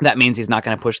that means he's not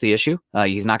going to push the issue.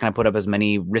 He's not going to put up as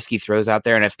many risky throws out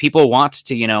there. And if people want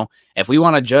to, if we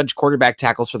want to judge quarterback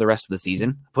tackles for the rest of the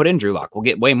season, put in Drew Lock. We'll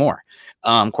get way more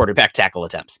quarterback tackle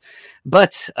attempts.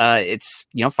 But it's,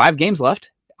 5 games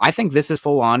left. I think this is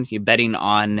full on. You're betting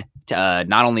on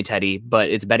not only Teddy, but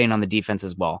it's betting on the defense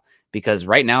as well. Because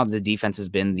right now the defense has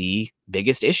been the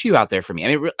biggest issue out there for me.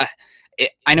 I mean,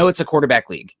 I know it's a quarterback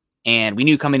league. And we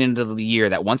knew coming into the year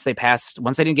that once they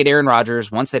didn't get Aaron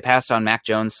Rodgers, once they passed on Mac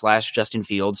Jones / Justin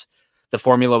Fields, the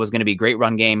formula was going to be great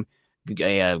run game,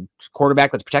 a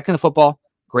quarterback that's protecting the football,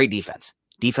 great defense.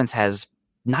 Defense has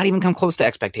not even come close to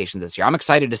expectations this year. I'm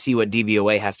excited to see what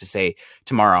DVOA has to say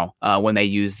tomorrow when they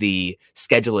use the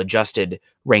schedule adjusted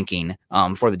ranking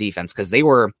for the defense, because they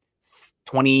were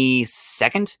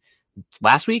 22nd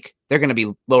last week. They're going to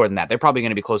be lower than that. They're probably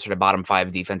going to be closer to bottom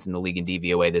 5 defense in the league in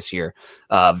DVOA this year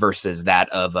versus that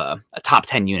of a top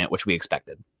 10 unit, which we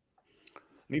expected.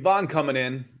 Yvonne coming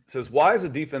in says, why has the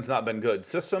defense not been good?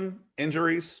 System,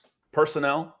 injuries,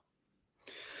 personnel?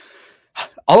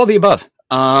 All of the above.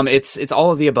 It's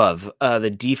all of the above. The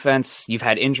defense, you've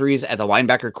had injuries at the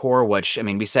linebacker core, which, I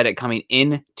mean, we said it coming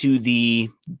into the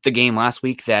game last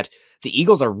week that The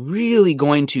Eagles are really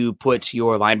going to put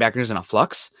your linebackers in a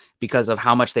flux because of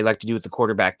how much they like to do with the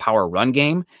quarterback power run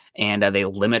game, and they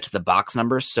limit the box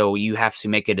numbers. So you have to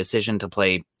make a decision to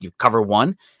play you cover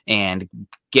one and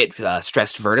get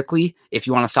stressed vertically if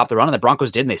you want to stop the run. And the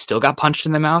Broncos did, and they still got punched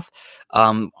in the mouth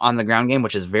on the ground game,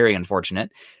 which is very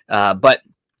unfortunate. But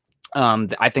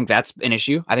I think that's an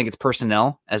issue. I think it's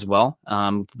personnel as well.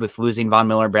 With losing Von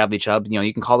Miller, Bradley Chubb,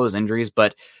 you can call those injuries,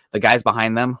 but the guys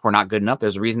behind them were not good enough.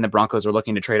 There's a reason the Broncos are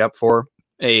looking to trade up for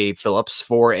a Phillips,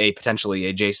 for a potentially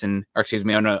a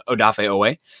Odafe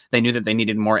Owe. They knew that they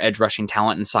needed more edge rushing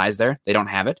talent and size there. They don't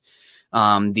have it.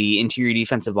 The interior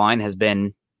defensive line has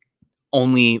been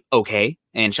only okay,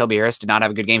 and Shelby Harris did not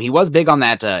have a good game. He was big on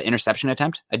that interception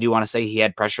attempt. I do want to say he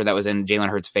had pressure that was in Jalen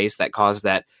Hurts' face that caused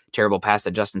that terrible pass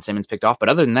that Justin Simmons picked off. But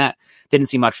other than that, didn't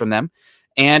see much from them.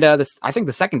 And I think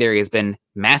the secondary has been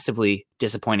massively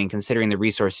disappointing considering the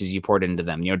resources you poured into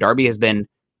them. Darby has been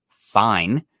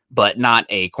fine, but not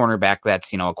a cornerback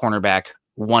that's, a cornerback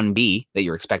 1B that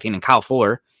you're expecting. And Kyle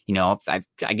Fuller, I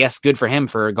guess good for him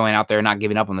for going out there and not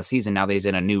giving up on the season now that he's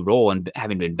in a new role and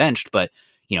having been benched. But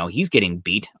he's getting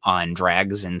beat on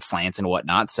drags and slants and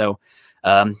whatnot. So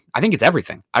I think it's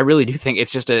everything. I really do think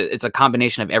it's it's a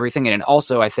combination of everything. And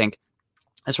also I think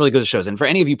that's really good to shows. And for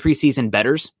any of you preseason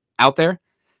bettors out there,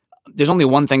 there's only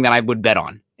one thing that I would bet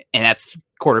on, and that's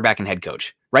quarterback and head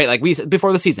coach, right? Like we said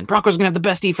before the season, Broncos are going to have the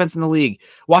best defense in the league.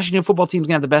 Washington football team's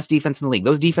going to have the best defense in the league.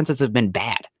 Those defenses have been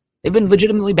bad. They've been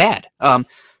legitimately bad.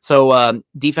 So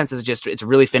defense is it's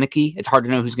really finicky. It's hard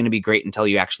to know who's going to be great until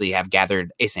you actually have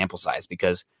gathered a sample size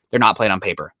because they're not played on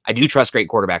paper. I do trust great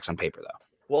quarterbacks on paper though.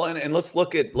 Well, and let's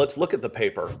look at the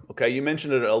paper. Okay. You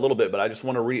mentioned it a little bit, but I just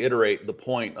want to reiterate the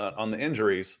point on the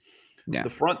injuries. Yeah.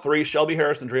 The front three, Shelby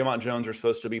Harris and Draymond Jones, are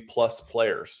supposed to be plus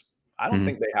players. I don't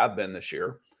think they have been this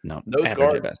year. No. Nose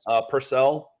guard,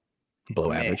 Purcell.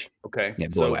 Below average. Okay. Yeah,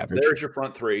 below average. There's your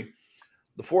front three.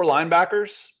 The four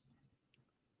linebackers,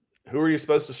 who are you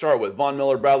supposed to start with? Von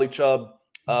Miller, Bradley Chubb,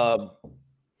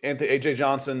 Anthony A.J.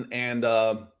 Johnson, and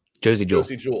Josie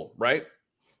Jewell, right?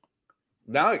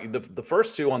 Now the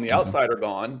first two on the outside are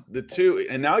gone. The two,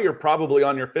 and now you're probably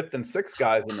on your fifth and sixth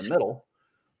guys in the middle.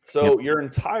 So your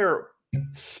entire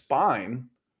spine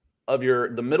of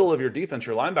the middle of your defense,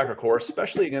 your linebacker core,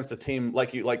 especially against a team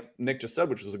like Nick just said,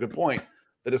 which was a good point,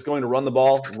 that is going to run the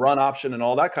ball, run option, and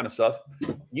all that kind of stuff.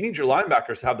 You need your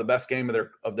linebackers to have the best game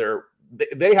of their.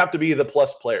 They have to be the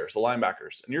plus players, the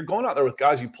linebackers, and you're going out there with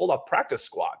guys you pulled off practice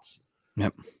squads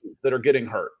that are getting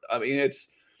hurt. I mean,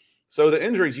 so the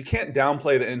injuries, you can't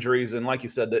downplay the injuries, and like you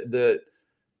said,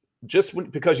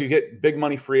 because you get big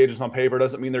money free agents on paper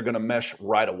doesn't mean they're going to mesh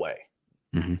right away.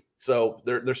 Mm-hmm. So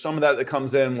there's some of that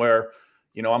comes in where,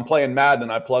 I'm playing Madden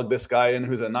and I plug this guy in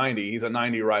who's a 90. He's a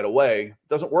 90 right away. It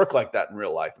doesn't work like that in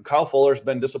real life. And Kyle Fuller's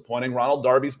been disappointing. Ronald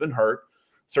Darby's been hurt.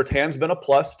 Surtain's been a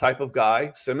plus type of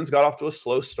guy. Simmons got off to a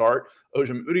slow start.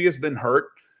 Ojemudi has been hurt.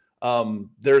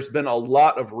 There's been a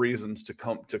lot of reasons to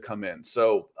come in.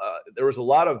 So there was a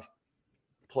lot of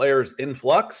players in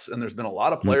flux, and there's been a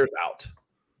lot of players out.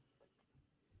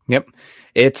 Yep.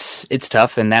 It's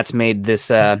tough, and that's made this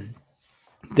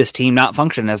team not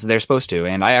function as they're supposed to.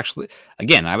 And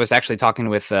I was actually talking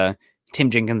with Tim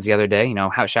Jenkins the other day,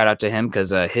 shout out to him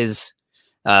because his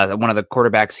one of the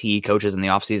quarterbacks he coaches in the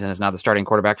offseason is now the starting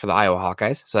quarterback for the Iowa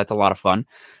Hawkeyes. So that's a lot of fun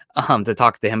to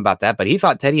talk to him about that. But he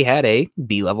thought Teddy had a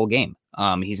B-level game.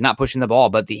 He's not pushing the ball,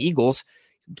 but the Eagles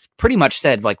pretty much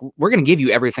said, like, we're going to give you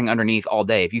everything underneath all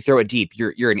day. If you throw it deep,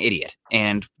 you're an idiot.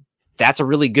 And that's a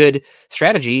really good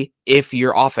strategy if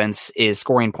your offense is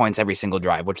scoring points every single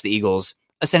drive, which the Eagles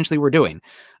essentially were doing.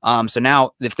 So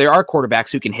now if there are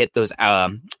quarterbacks who can hit those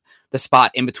the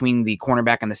spot in between the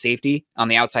cornerback and the safety on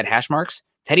the outside hash marks,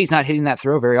 Teddy's not hitting that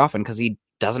throw very often because he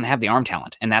doesn't have the arm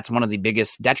talent. And that's one of the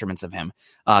biggest detriments of him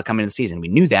coming into the season. We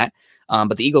knew that.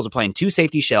 But the Eagles are playing two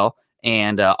safety shell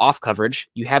and off coverage.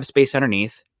 You have space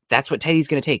underneath. That's what Teddy's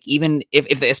going to take, even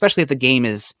especially if the game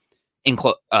is in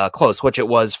close, which it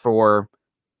was for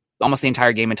almost the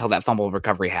entire game until that fumble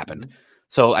recovery happened.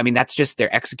 So, I mean, that's just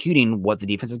they're executing what the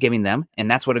defense is giving them. And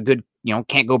that's what a good,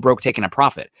 can't go broke taking a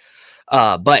profit.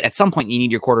 But at some point, you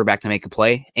need your quarterback to make a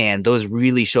play. And those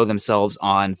really show themselves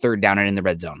on third down and in the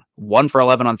red zone. 1 for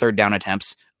 11 on third down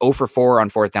attempts, 0 for 4 on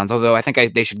fourth downs. Although I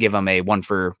think they should give them a 1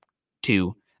 for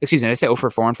 2. Excuse me, I say 0 for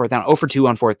 4 on fourth down, 0 for 2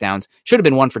 on fourth downs. Should have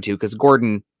been 1 for 2 because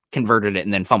Gordon converted it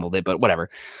and then fumbled it, but whatever.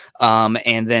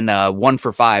 And then 1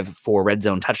 for 5 for red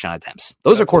zone touchdown attempts.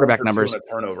 Those are quarterback numbers. A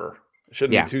turnover. It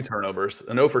shouldn't be 2 turnovers.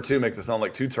 An 0 for 2 makes it sound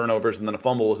like 2 turnovers, and then a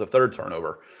fumble was a third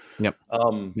turnover. Yep.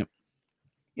 And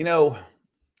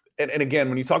again,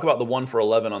 when you talk about the 1 for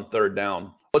 11 on third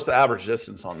down, what's the average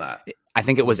distance on that? I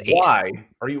think it was 8. Why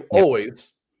are you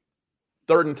always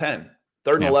 3rd and 10,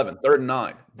 3rd and 11, 3rd and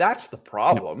 9? That's the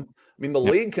problem. I mean, the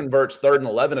league converts 3rd and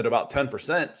 11 at about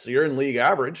 10%, so you're in league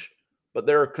average, but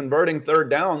they're converting third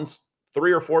downs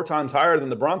 3 or 4 times higher than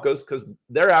the Broncos because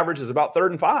their average is about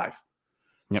 3rd and 5.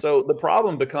 So the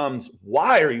problem becomes,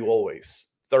 why are you always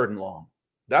 3rd and long?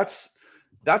 That's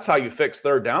how you fix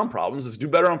third down problems, is do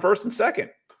better on 1st and 2nd.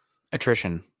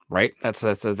 Attrition, right? That's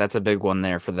a big one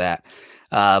there for that.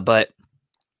 But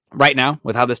right now,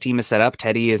 with how this team is set up,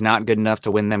 Teddy is not good enough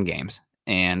to win them games.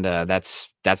 And that's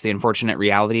the unfortunate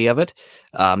reality of it.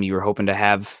 You were hoping to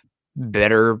have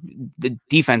better the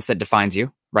defense that defines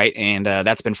you, right? And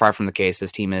that's been far from the case.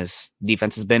 This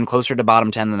defense has been closer to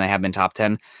bottom 10 than they have been top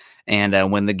 10.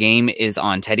 And when the game is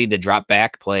on Teddy to drop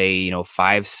back, play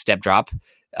 5-step drop,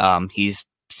 he's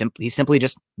simply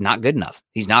just not good enough.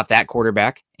 He's not that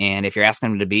quarterback, and if you're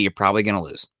asking him to be, you're probably going to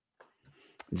lose.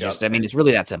 It's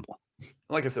really that simple.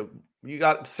 Like I said, you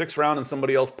got 6th round and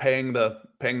somebody else paying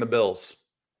the bills.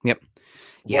 Yep.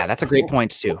 Yeah, that's a great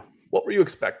point too. What were you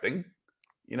expecting?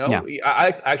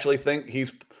 I actually think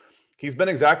he's been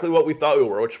exactly what we thought we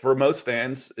were, which for most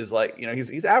fans is like,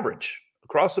 he's average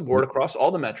across the board, across all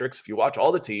the metrics. If you watch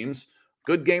all the teams,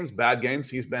 good games, bad games,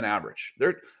 he's been average.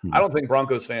 I don't think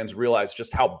Broncos fans realize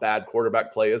just how bad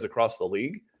quarterback play is across the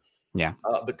league. Yeah.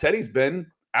 But Teddy's been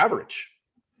average.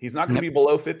 He's not going to be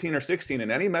below 15 or 16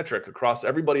 in any metric across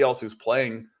everybody else who's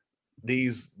playing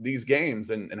these games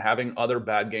and having other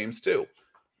bad games too.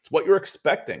 It's what you're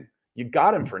expecting. You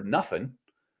got him for nothing.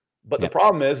 But the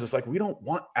problem is, it's like, we don't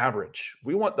want average.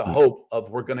 We want the hope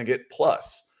of we're going to get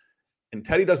plus. And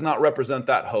Teddy does not represent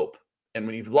that hope. And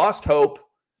when you've lost hope,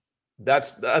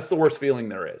 that's the worst feeling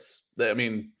there is. I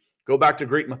mean, go back to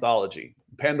Greek mythology.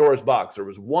 Pandora's box. There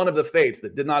was one of the fates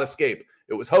that did not escape.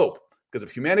 It was hope. Because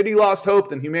if humanity lost hope,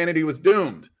 then humanity was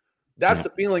doomed. That's the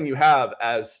feeling you have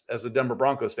as the Denver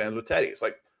Broncos fans with Teddy. It's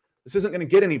like, this isn't going to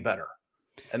get any better.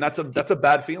 And that's a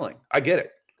bad feeling. I get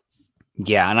it.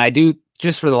 Yeah, and I do,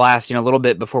 just for the last little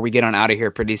bit before we get on out of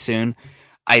here pretty soon,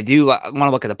 I do want to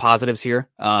look at the positives here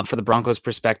for the Broncos'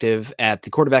 perspective at the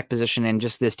quarterback position and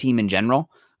just this team in general.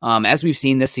 As we've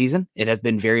seen this season, it has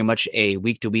been very much a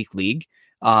week-to-week league.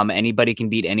 Anybody can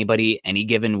beat anybody any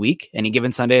given week, any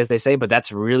given Sunday, as they say, but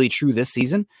that's really true this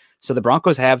season. So the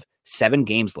Broncos have 7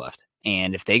 games left.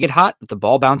 And if they get hot, if the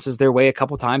ball bounces their way a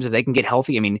couple times, if they can get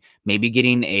healthy, maybe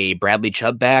getting a Bradley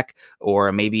Chubb back,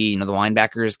 or maybe, the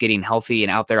linebackers getting healthy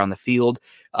and out there on the field,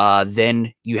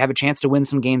 then you have a chance to win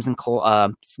some games and go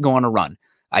on a run.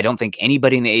 I don't think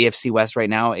anybody in the AFC West right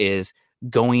now is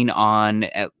going on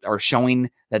or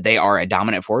showing that they are a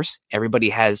dominant force.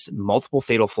 Everybody has multiple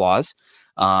fatal flaws.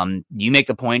 You make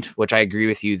the point, which I agree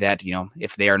with you, that,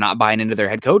 if they are not buying into their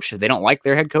head coach, if they don't like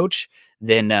their head coach,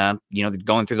 then, they're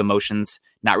going through the motions,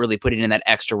 not really putting in that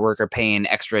extra work or paying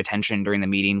extra attention during the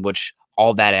meeting, which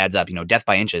all that adds up, death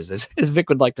by inches, as Vic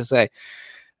would like to say.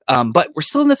 But we're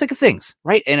still in the thick of things,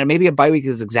 right? And maybe a bye week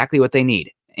is exactly what they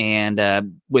need.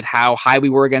 And with how high we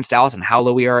were against Dallas and how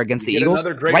low we are against the Eagles,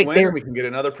 another great win. There, we can get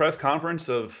another press conference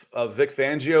of Vic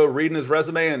Fangio reading his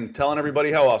resume and telling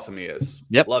everybody how awesome he is.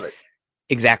 Yep. Love it.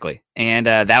 Exactly. And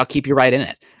that'll keep you right in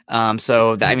it. He's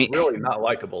really not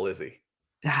likable, is he?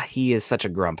 He is such a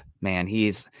grump, man.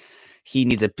 He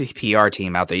needs a PR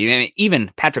team out there.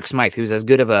 Even Patrick Smythe, who's as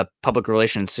good of a public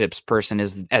relationships person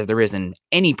as there is in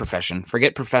any profession.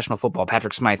 Forget professional football.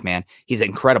 Patrick Smythe, man, he's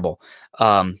incredible.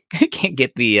 Can't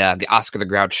get the Oscar the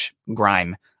Grouch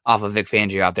grime off of Vic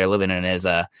Fangio out there living in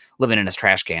his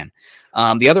trash can.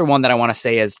 The other one that I want to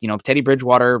say is, Teddy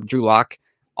Bridgewater, Drew Lock,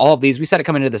 all of these, we said it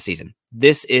coming into the season.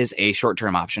 This is a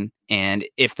short-term option. And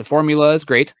if the formula is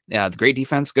great, the great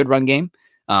defense, good run game,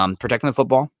 protecting the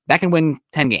football, that can win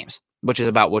 10 games, which is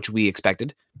about what we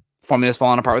expected. Formula's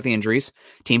falling apart with the injuries,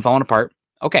 team falling apart.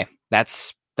 Okay,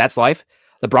 that's life.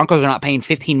 The Broncos are not paying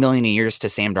 $15 million a year to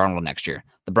Sam Darnold next year.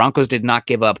 The Broncos did not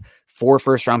give up 4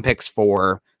 first-round picks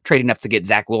for trading up to get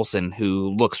Zach Wilson,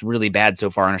 who looks really bad so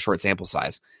far in a short sample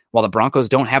size. While the Broncos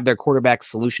don't have their quarterback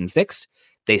solution fixed,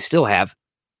 they still have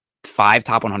 5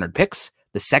 top 100 picks,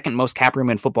 the second most cap room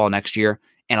in football next year,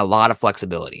 and a lot of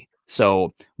flexibility.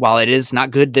 So while it is not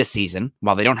good this season,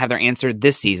 while they don't have their answer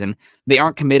this season, they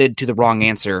aren't committed to the wrong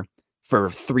answer for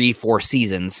 3-4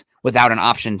 seasons without an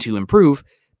option to improve,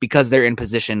 because they're in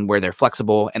position where they're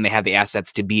flexible and they have the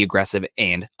assets to be aggressive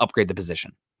and upgrade the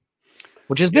position,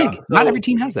 which is big. So not every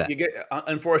team has that.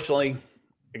 Unfortunately,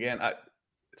 again,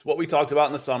 it's what we talked about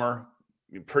in the summer.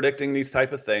 Predicting these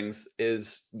type of things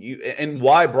is and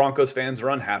why Broncos fans are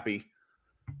unhappy,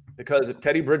 because if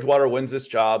Teddy Bridgewater wins this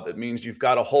job, it means you've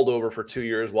got a holdover for 2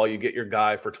 years while you get your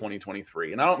guy for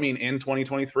 2023. And I don't mean in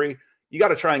 2023. you got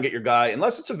to try and get your guy,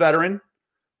 unless it's a veteran.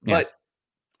 Yeah. But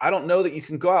I don't know that you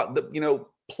can go out,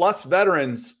 plus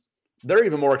veterans, they're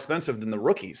even more expensive than the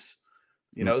rookies,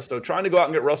 so trying to go out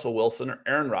and get Russell Wilson or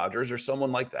Aaron Rodgers or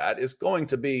someone like that is going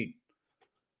to be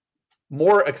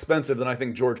more expensive than I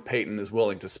think George Payton is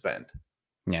willing to spend.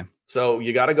 Yeah. So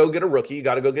you got to go get a rookie. You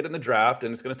got to go get in the draft,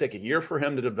 and it's going to take a year for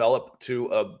him to develop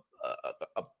to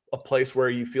a place where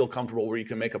you feel comfortable, where you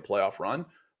can make a playoff run,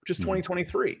 which is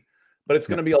 2023. But it's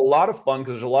going to be a lot of fun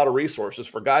because there's a lot of resources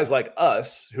for guys like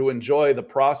us who enjoy the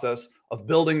process of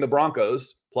building the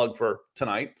Broncos. Plug for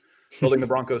tonight, building the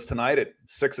Broncos tonight at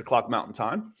 6:00 Mountain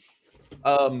Time.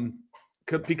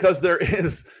 Because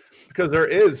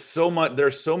there's so much,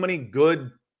 there's so many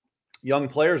good young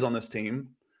players on this team.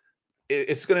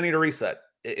 It's going to need a reset.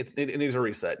 It needs a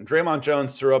reset. And Draymond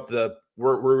Jones threw up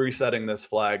we're resetting this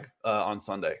flag on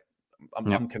Sunday.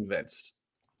 I'm convinced.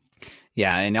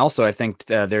 Yeah, and also I think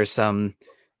there's some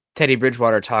Teddy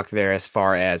Bridgewater talk there as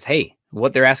far as, hey,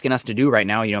 what they're asking us to do right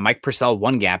now, Mike Purcell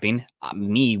 1 gapping,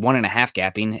 me 1.5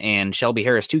 gapping, and Shelby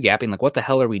Harris 2 gapping. Like, what the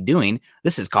hell are we doing?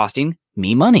 This is costing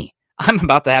me money. I'm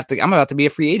about to be a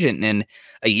free agent in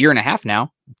a year and a half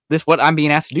now. What I'm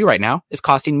being asked to do right now is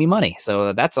costing me money.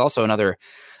 So that's also another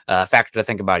factor to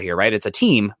think about here, right? It's a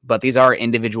team, but these are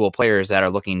individual players that are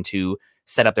looking to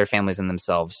set up their families and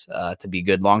themselves to be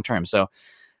good long-term. So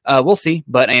we'll see.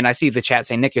 And I see the chat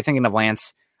saying, Nick, you're thinking of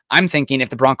Lance. I'm thinking if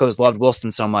the Broncos loved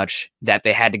Wilson so much that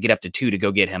they had to get up to 2 to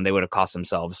go get him, they would have cost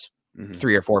themselves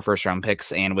 3 or 4 first-round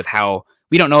picks. And with how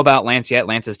we don't know about Lance yet,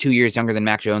 Lance is 2 years younger than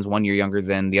Mac Jones, 1 year younger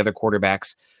than the other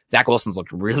quarterbacks. Zach Wilson's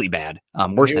looked really bad,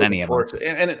 worse than any of them.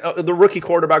 And the rookie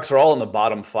quarterbacks are all in the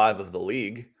bottom 5 of the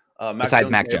league. Besides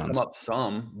Mac Jones. Come up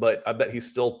some, but I bet he's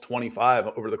still 25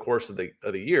 over the course of the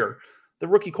year. The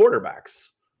rookie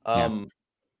quarterbacks, Bill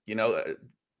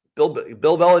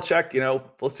Belichick,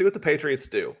 let's see what the Patriots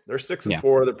do. They're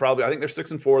 6-4. I think they're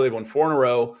 6-4. They've won 4 in a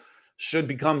row. Should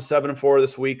become 7-4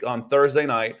 this week on Thursday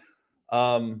night.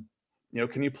 Can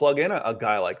you plug in a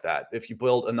guy like that if you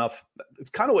build enough? It's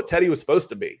kind of what Teddy was supposed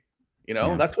to be.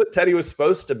 That's what Teddy was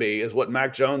supposed to be, is what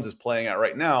Mac Jones is playing at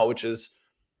right now, which is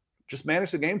just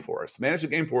manage the game for us. Manage the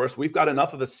game for us. We've got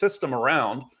enough of a system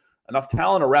around, enough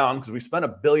talent around, because we spent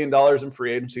 $1 billion in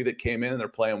free agency that came in and they're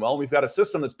playing well. We've got a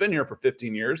system that's been here for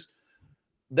 15 years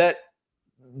that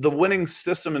the winning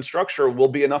system and structure will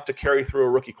be enough to carry through a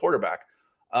rookie quarterback.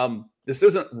 This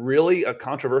isn't really a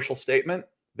controversial statement.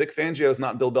 Vic Fangio is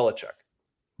not Bill Belichick.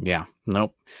 Yeah,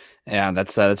 nope. Yeah,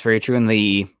 that's very true. And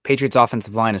the Patriots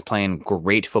offensive line is playing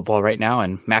great football right now,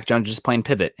 and Mac Jones is just playing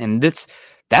pivot. And that's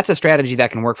a strategy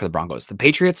that can work for the Broncos. The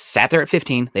Patriots sat there at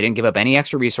 15. They didn't give up any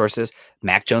extra resources.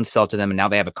 Mac Jones fell to them, and now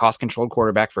they have a cost-controlled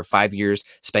quarterback for 5 years,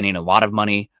 spending a lot of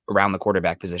money around the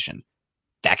quarterback position.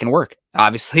 That can work.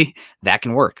 Obviously, that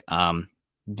can work.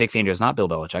 Vic Fangio is not Bill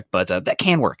Belichick, but that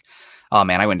can work. Oh,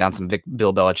 man, I went down some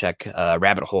Bill Belichick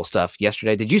rabbit hole stuff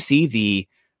yesterday. Did you see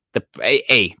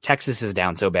Texas is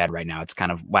down so bad right now, it's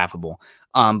kind of laughable.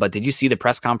 But did you see the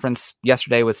press conference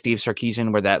yesterday with Steve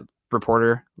Sarkisian where that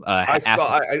reporter asked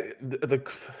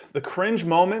the cringe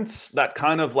moments, that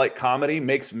kind of like comedy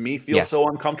makes me feel so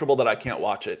uncomfortable that I can't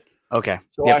watch it. Okay.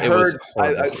 So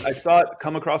I saw it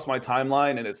come across my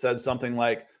timeline, and it said something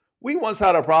like, we once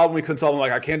had a problem, we couldn't solve it. I'm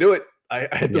like, I can't do it. I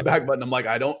hit the back button. I'm like,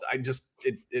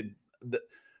 the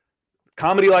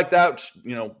comedy like that,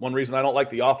 one reason I don't like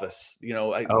The Office.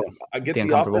 I get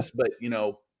The Office, but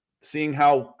seeing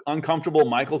how uncomfortable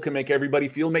Michael can make everybody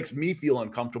feel makes me feel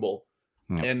uncomfortable.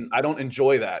 Yep. And I don't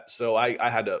enjoy that. So I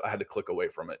had to click away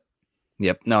from it.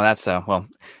 Yep. No, that's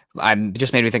I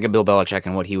just made me think of Bill Belichick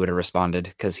and what he would have responded,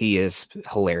 because he is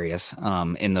hilarious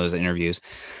in those interviews.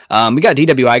 We got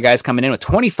DWI guys coming in with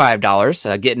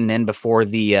 $25, getting in before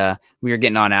we were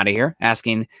getting on out of here,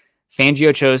 asking,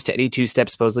 Fangio chose Teddy 2-step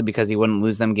supposedly because he wouldn't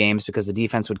lose them games because the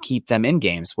defense would keep them in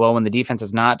games. Well, when the defense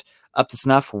is not up to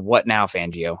snuff, what now,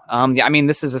 Fangio?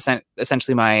 This is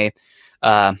essentially my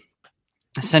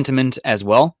sentiment as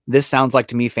well. This sounds like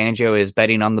to me Fangio is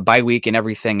betting on the bye week and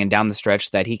everything and down the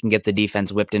stretch that he can get the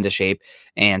defense whipped into shape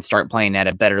and start playing at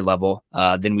a better level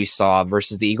than we saw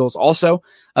versus the Eagles. Also,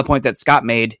 a point that Scott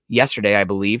made yesterday, I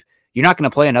believe, you're not going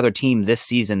to play another team this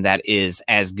season that is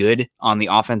as good on the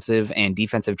offensive and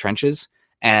defensive trenches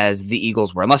as the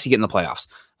Eagles were, unless you get in the playoffs.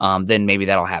 Then maybe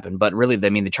that'll happen. But really,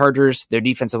 the Chargers, their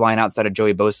defensive line outside of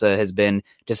Joey Bosa has been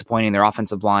disappointing. Their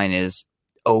offensive line is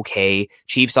okay.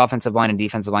 Chiefs offensive line and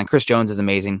defensive line. Chris Jones is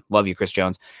amazing. Love you, Chris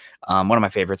Jones. One of my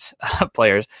favorites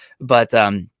players. But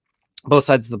both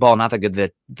sides of the ball, not that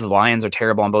good. The Lions are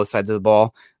terrible on both sides of the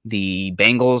ball. The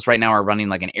Bengals right now are running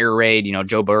like an air raid.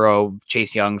 Joe Burrow,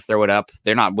 Chase Young, throw it up.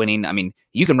 They're not winning. I mean,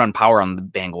 you can run power on the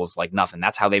Bengals like nothing.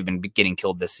 That's how they've been getting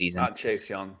killed this season. Not Chase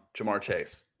Young, Jamar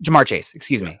Chase. Jamar Chase,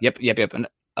 excuse me. Yep.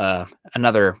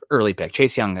 Another early pick.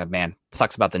 Chase Young, man,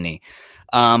 sucks about the knee.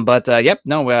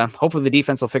 Hopefully the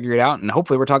defense will figure it out, and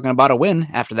hopefully we're talking about a win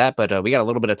after that, but we got a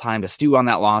little bit of time to stew on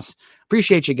that loss.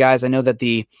 Appreciate you guys. I know that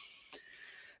the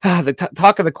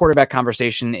talk of the quarterback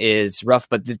conversation is rough,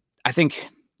 but I think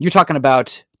you're talking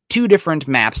about two different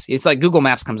maps. It's like Google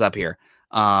Maps comes up here,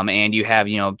 and you have,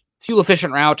 fuel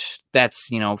efficient route that's,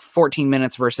 14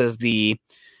 minutes versus the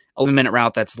 11-minute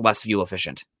route that's less fuel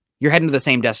efficient. You're heading to the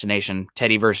same destination,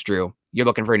 Teddy versus Drew. You're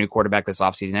looking for a new quarterback this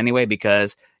offseason anyway,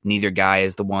 because neither guy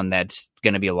is the one that's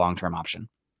going to be a long-term option.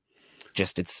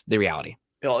 Just, it's the reality.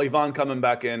 Yvonne coming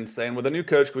back in saying, with a new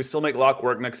coach, can we still make Locke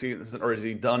work next season, or is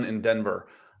he done in Denver?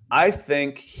 I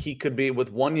think he could be,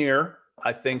 with 1 year.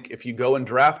 I think if you go and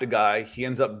draft a guy, he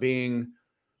ends up being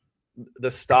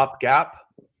the stopgap,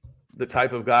 the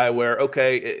type of guy where,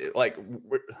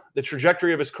 the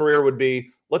trajectory of his career would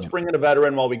be, let's bring in a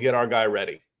veteran while we get our guy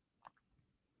ready.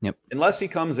 Yep. Unless he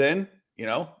comes in,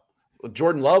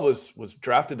 Jordan Love was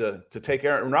drafted to take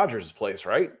Aaron Rodgers' place,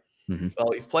 right? Mm-hmm.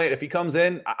 Well, he's playing. If he comes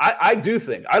in, I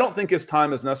don't think his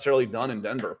time is necessarily done in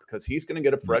Denver, because he's going to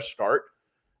get a fresh start,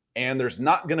 and there's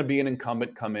not going to be an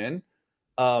incumbent come in.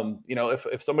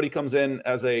 If somebody comes in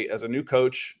as a new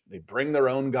coach, they bring their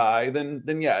own guy, then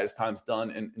yeah, his time's done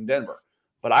in Denver.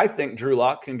 But I think Drew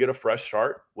Lock can get a fresh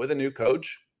start with a new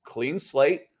coach, clean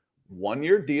slate, 1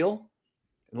 year deal.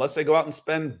 Unless they go out and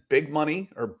spend big money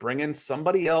or bring in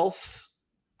somebody else,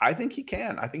 I think he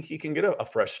can. I think he can get a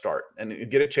fresh start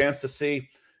and get a chance to see,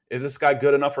 is this guy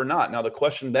good enough or not? Now, the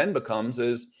question then becomes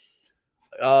he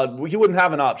wouldn't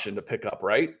have an option to pick up,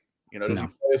 right? Does he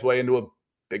play his way into a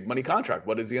big money contract?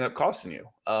 What does he end up costing you?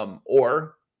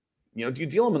 Or do you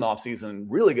deal him in the offseason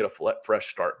and really get a fresh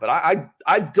start? But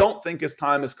I don't think his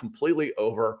time is completely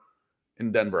over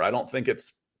in Denver. I don't think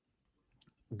it's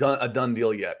a done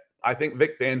deal yet. I think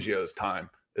Vic Fangio's time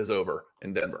is over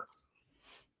in Denver.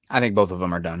 I think both of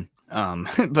them are done.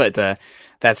 But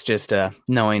that's just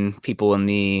knowing people in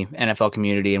the NFL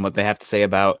community and what they have to say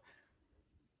about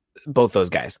both those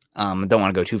guys. Don't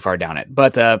want to go too far down it.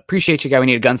 But appreciate you, guy. We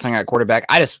need a gunslinger at quarterback.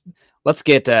 Let's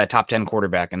get top 10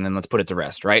 quarterback, and then let's put it to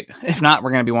rest, right? If not, we're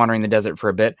going to be wandering the desert for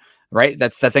a bit, right?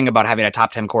 That's the thing about having a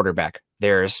top 10 quarterback.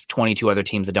 There's 22 other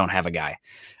teams that don't have a guy.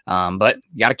 But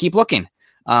you got to keep looking.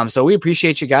 So we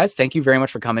appreciate you guys. Thank you very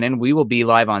much for coming in. We will be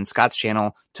live on Scott's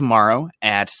channel tomorrow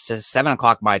at 7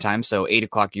 o'clock my time, so 8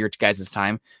 o'clock your guys'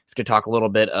 time, to talk a little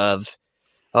bit of,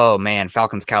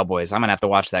 Falcons Cowboys. I'm gonna have to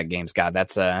watch that game, Scott.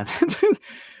 That's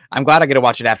I'm glad I get to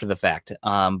watch it after the fact.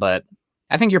 But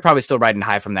I think you're probably still riding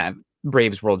high from that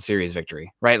Braves World Series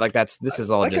victory, right? Like this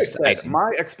is all just icing.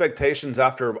 My expectations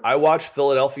after I watched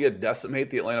Philadelphia decimate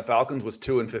the Atlanta Falcons was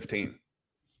 2-15.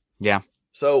 Yeah.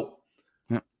 So.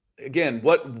 Again,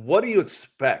 what do you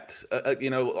expect?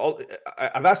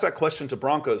 I've asked that question to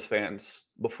Broncos fans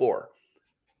before.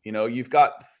 You've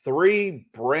got three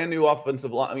brand new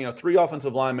offensive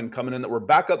linemen coming in that were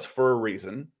backups for a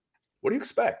reason. What do you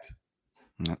expect?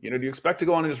 Do you expect to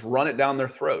go on and just run it down their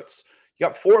throats? You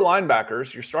got 4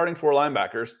 linebackers. You're starting 4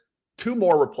 linebackers, 2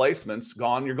 more replacements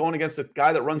gone. You're going against a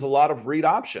guy that runs a lot of read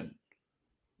option.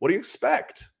 What do you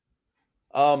expect?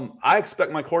 I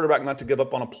expect my quarterback not to give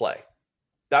up on a play.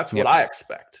 That's what I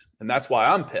expect, and that's why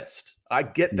I'm pissed. I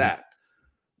get that.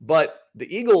 But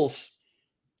the Eagles,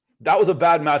 that was a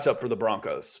bad matchup for the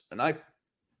Broncos, and I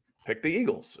picked the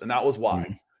Eagles, and that was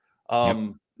why.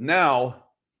 Now,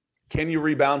 can you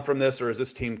rebound from this, or is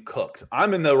this team cooked?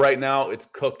 I'm in the right now it's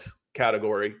cooked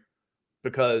category,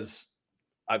 because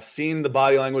I've seen the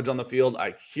body language on the field.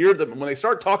 I hear them when they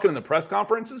start talking in the press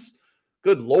conferences.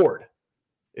 Good Lord,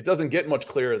 it doesn't get much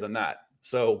clearer than that.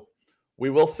 So we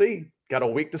will see. Got a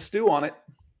week to stew on it.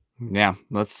 Yeah,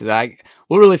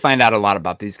 we'll really find out a lot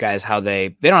about these guys, how they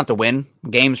don't have to win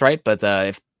games, right? But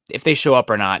if they show up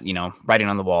or not, writing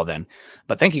on the wall then.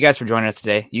 But thank you guys for joining us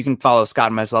today. You can follow Scott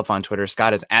and myself on Twitter.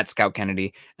 Scott is at Scout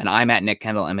Kennedy, and I'm at Nick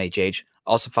Kendall MHH.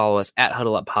 Also follow us at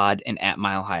Huddle Up Pod and at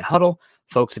Mile High Huddle.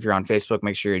 Folks, if you're on Facebook,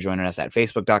 make sure you're joining us at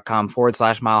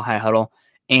facebook.com/Mile High Huddle.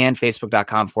 And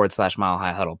facebook.com/Mile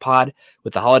High Huddle Pod.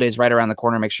 With the holidays right around the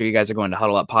corner, make sure you guys are going to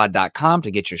huddleuppod.com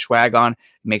to get your swag on.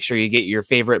 Make sure you get your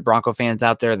favorite Bronco fans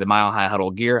out there, the Mile High Huddle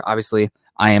gear. Obviously,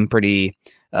 I am pretty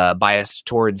biased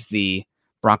towards the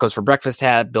Broncos for Breakfast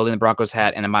hat, building the Broncos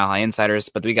hat, and the Mile High Insiders.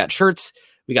 But we got shirts.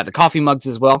 We got the coffee mugs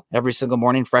as well every single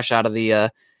morning, fresh out of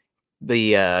the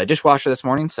dishwasher this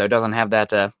morning, so it doesn't have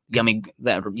that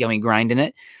yummy grind in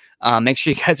it. Make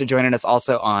sure you guys are joining us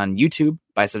also on YouTube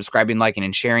by subscribing, liking,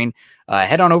 and sharing.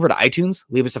 Head on over to iTunes,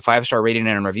 leave us a 5-star rating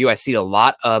and a review. I see a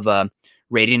lot of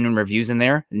rating and reviews in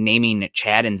there naming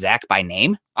Chad and Zach by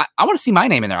name. I want to see my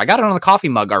name in there. I got it on the coffee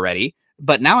mug already,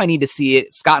 but now I need to see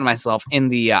it, Scott and myself, in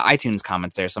the iTunes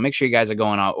comments there. So make sure you guys are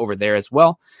going over there as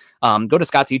well. Go to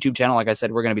Scott's YouTube channel. Like I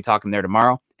said, we're going to be talking there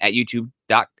tomorrow at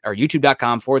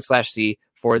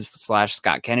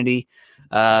youtube.com/Scott Kennedy.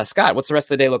 Scott, what's the rest of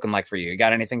the day looking like for you? You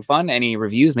got anything fun? Any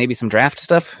reviews? Maybe some draft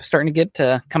stuff starting to get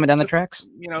coming down the tracks?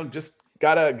 Just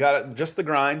gotta just the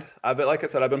grind. Like I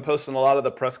said, I've been posting a lot of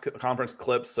the press conference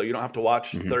clips, so you don't have to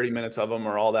watch 30 minutes of them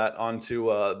or all that onto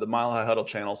the Mile High Huddle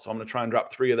channel. So I'm going to try and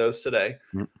drop 3 of those today.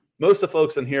 Most of the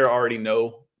folks in here already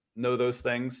know those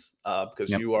things because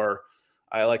you are.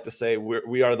 I like to say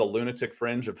we are the lunatic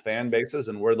fringe of fan bases,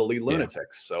 and we're the lead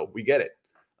lunatics, so we get it.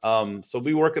 So we'll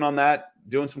be working on that,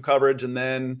 doing some coverage, and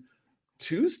then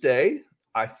Tuesday,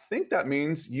 I think that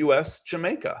means U.S.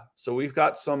 Jamaica. So we've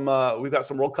got some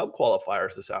World Cup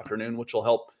qualifiers this afternoon, which will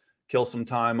help kill some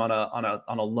time on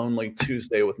a lonely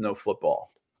Tuesday with no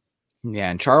football. Yeah,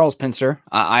 and Charles Pinster,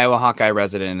 Iowa Hawkeye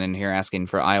resident, in here asking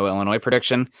for Iowa-Illinois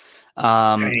prediction.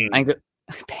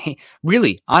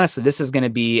 Really, honestly, this is going to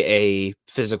be a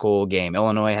physical game.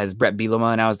 Illinois has Brett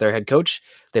Bielema now as their head coach.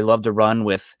 They love to run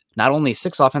with not only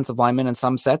 6 offensive linemen in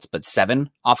some sets, but 7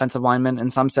 offensive linemen in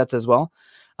some sets as well.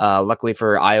 Luckily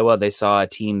for Iowa, they saw a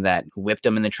team that whipped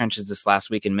them in the trenches this last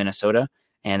week in Minnesota,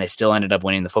 and they still ended up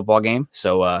winning the football game.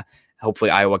 So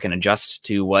hopefully Iowa can adjust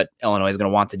to what Illinois is going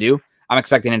to want to do. I'm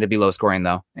expecting it to be low scoring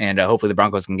though, and hopefully the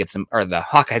Broncos can get the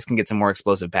Hawkeyes can get some more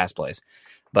explosive pass plays.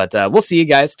 But we'll see you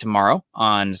guys tomorrow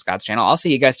on Scott's channel. I'll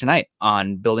see you guys tonight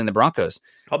on Building the Broncos.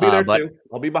 I'll be there too.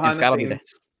 I'll be behind the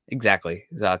scenes. Exactly.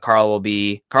 Carl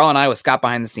and I with Scott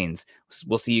behind the scenes.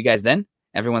 We'll see you guys then.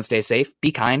 Everyone stay safe,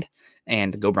 be kind,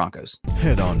 and go Broncos.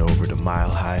 Head on over to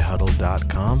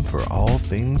milehighhuddle.com for all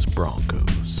things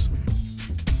Broncos.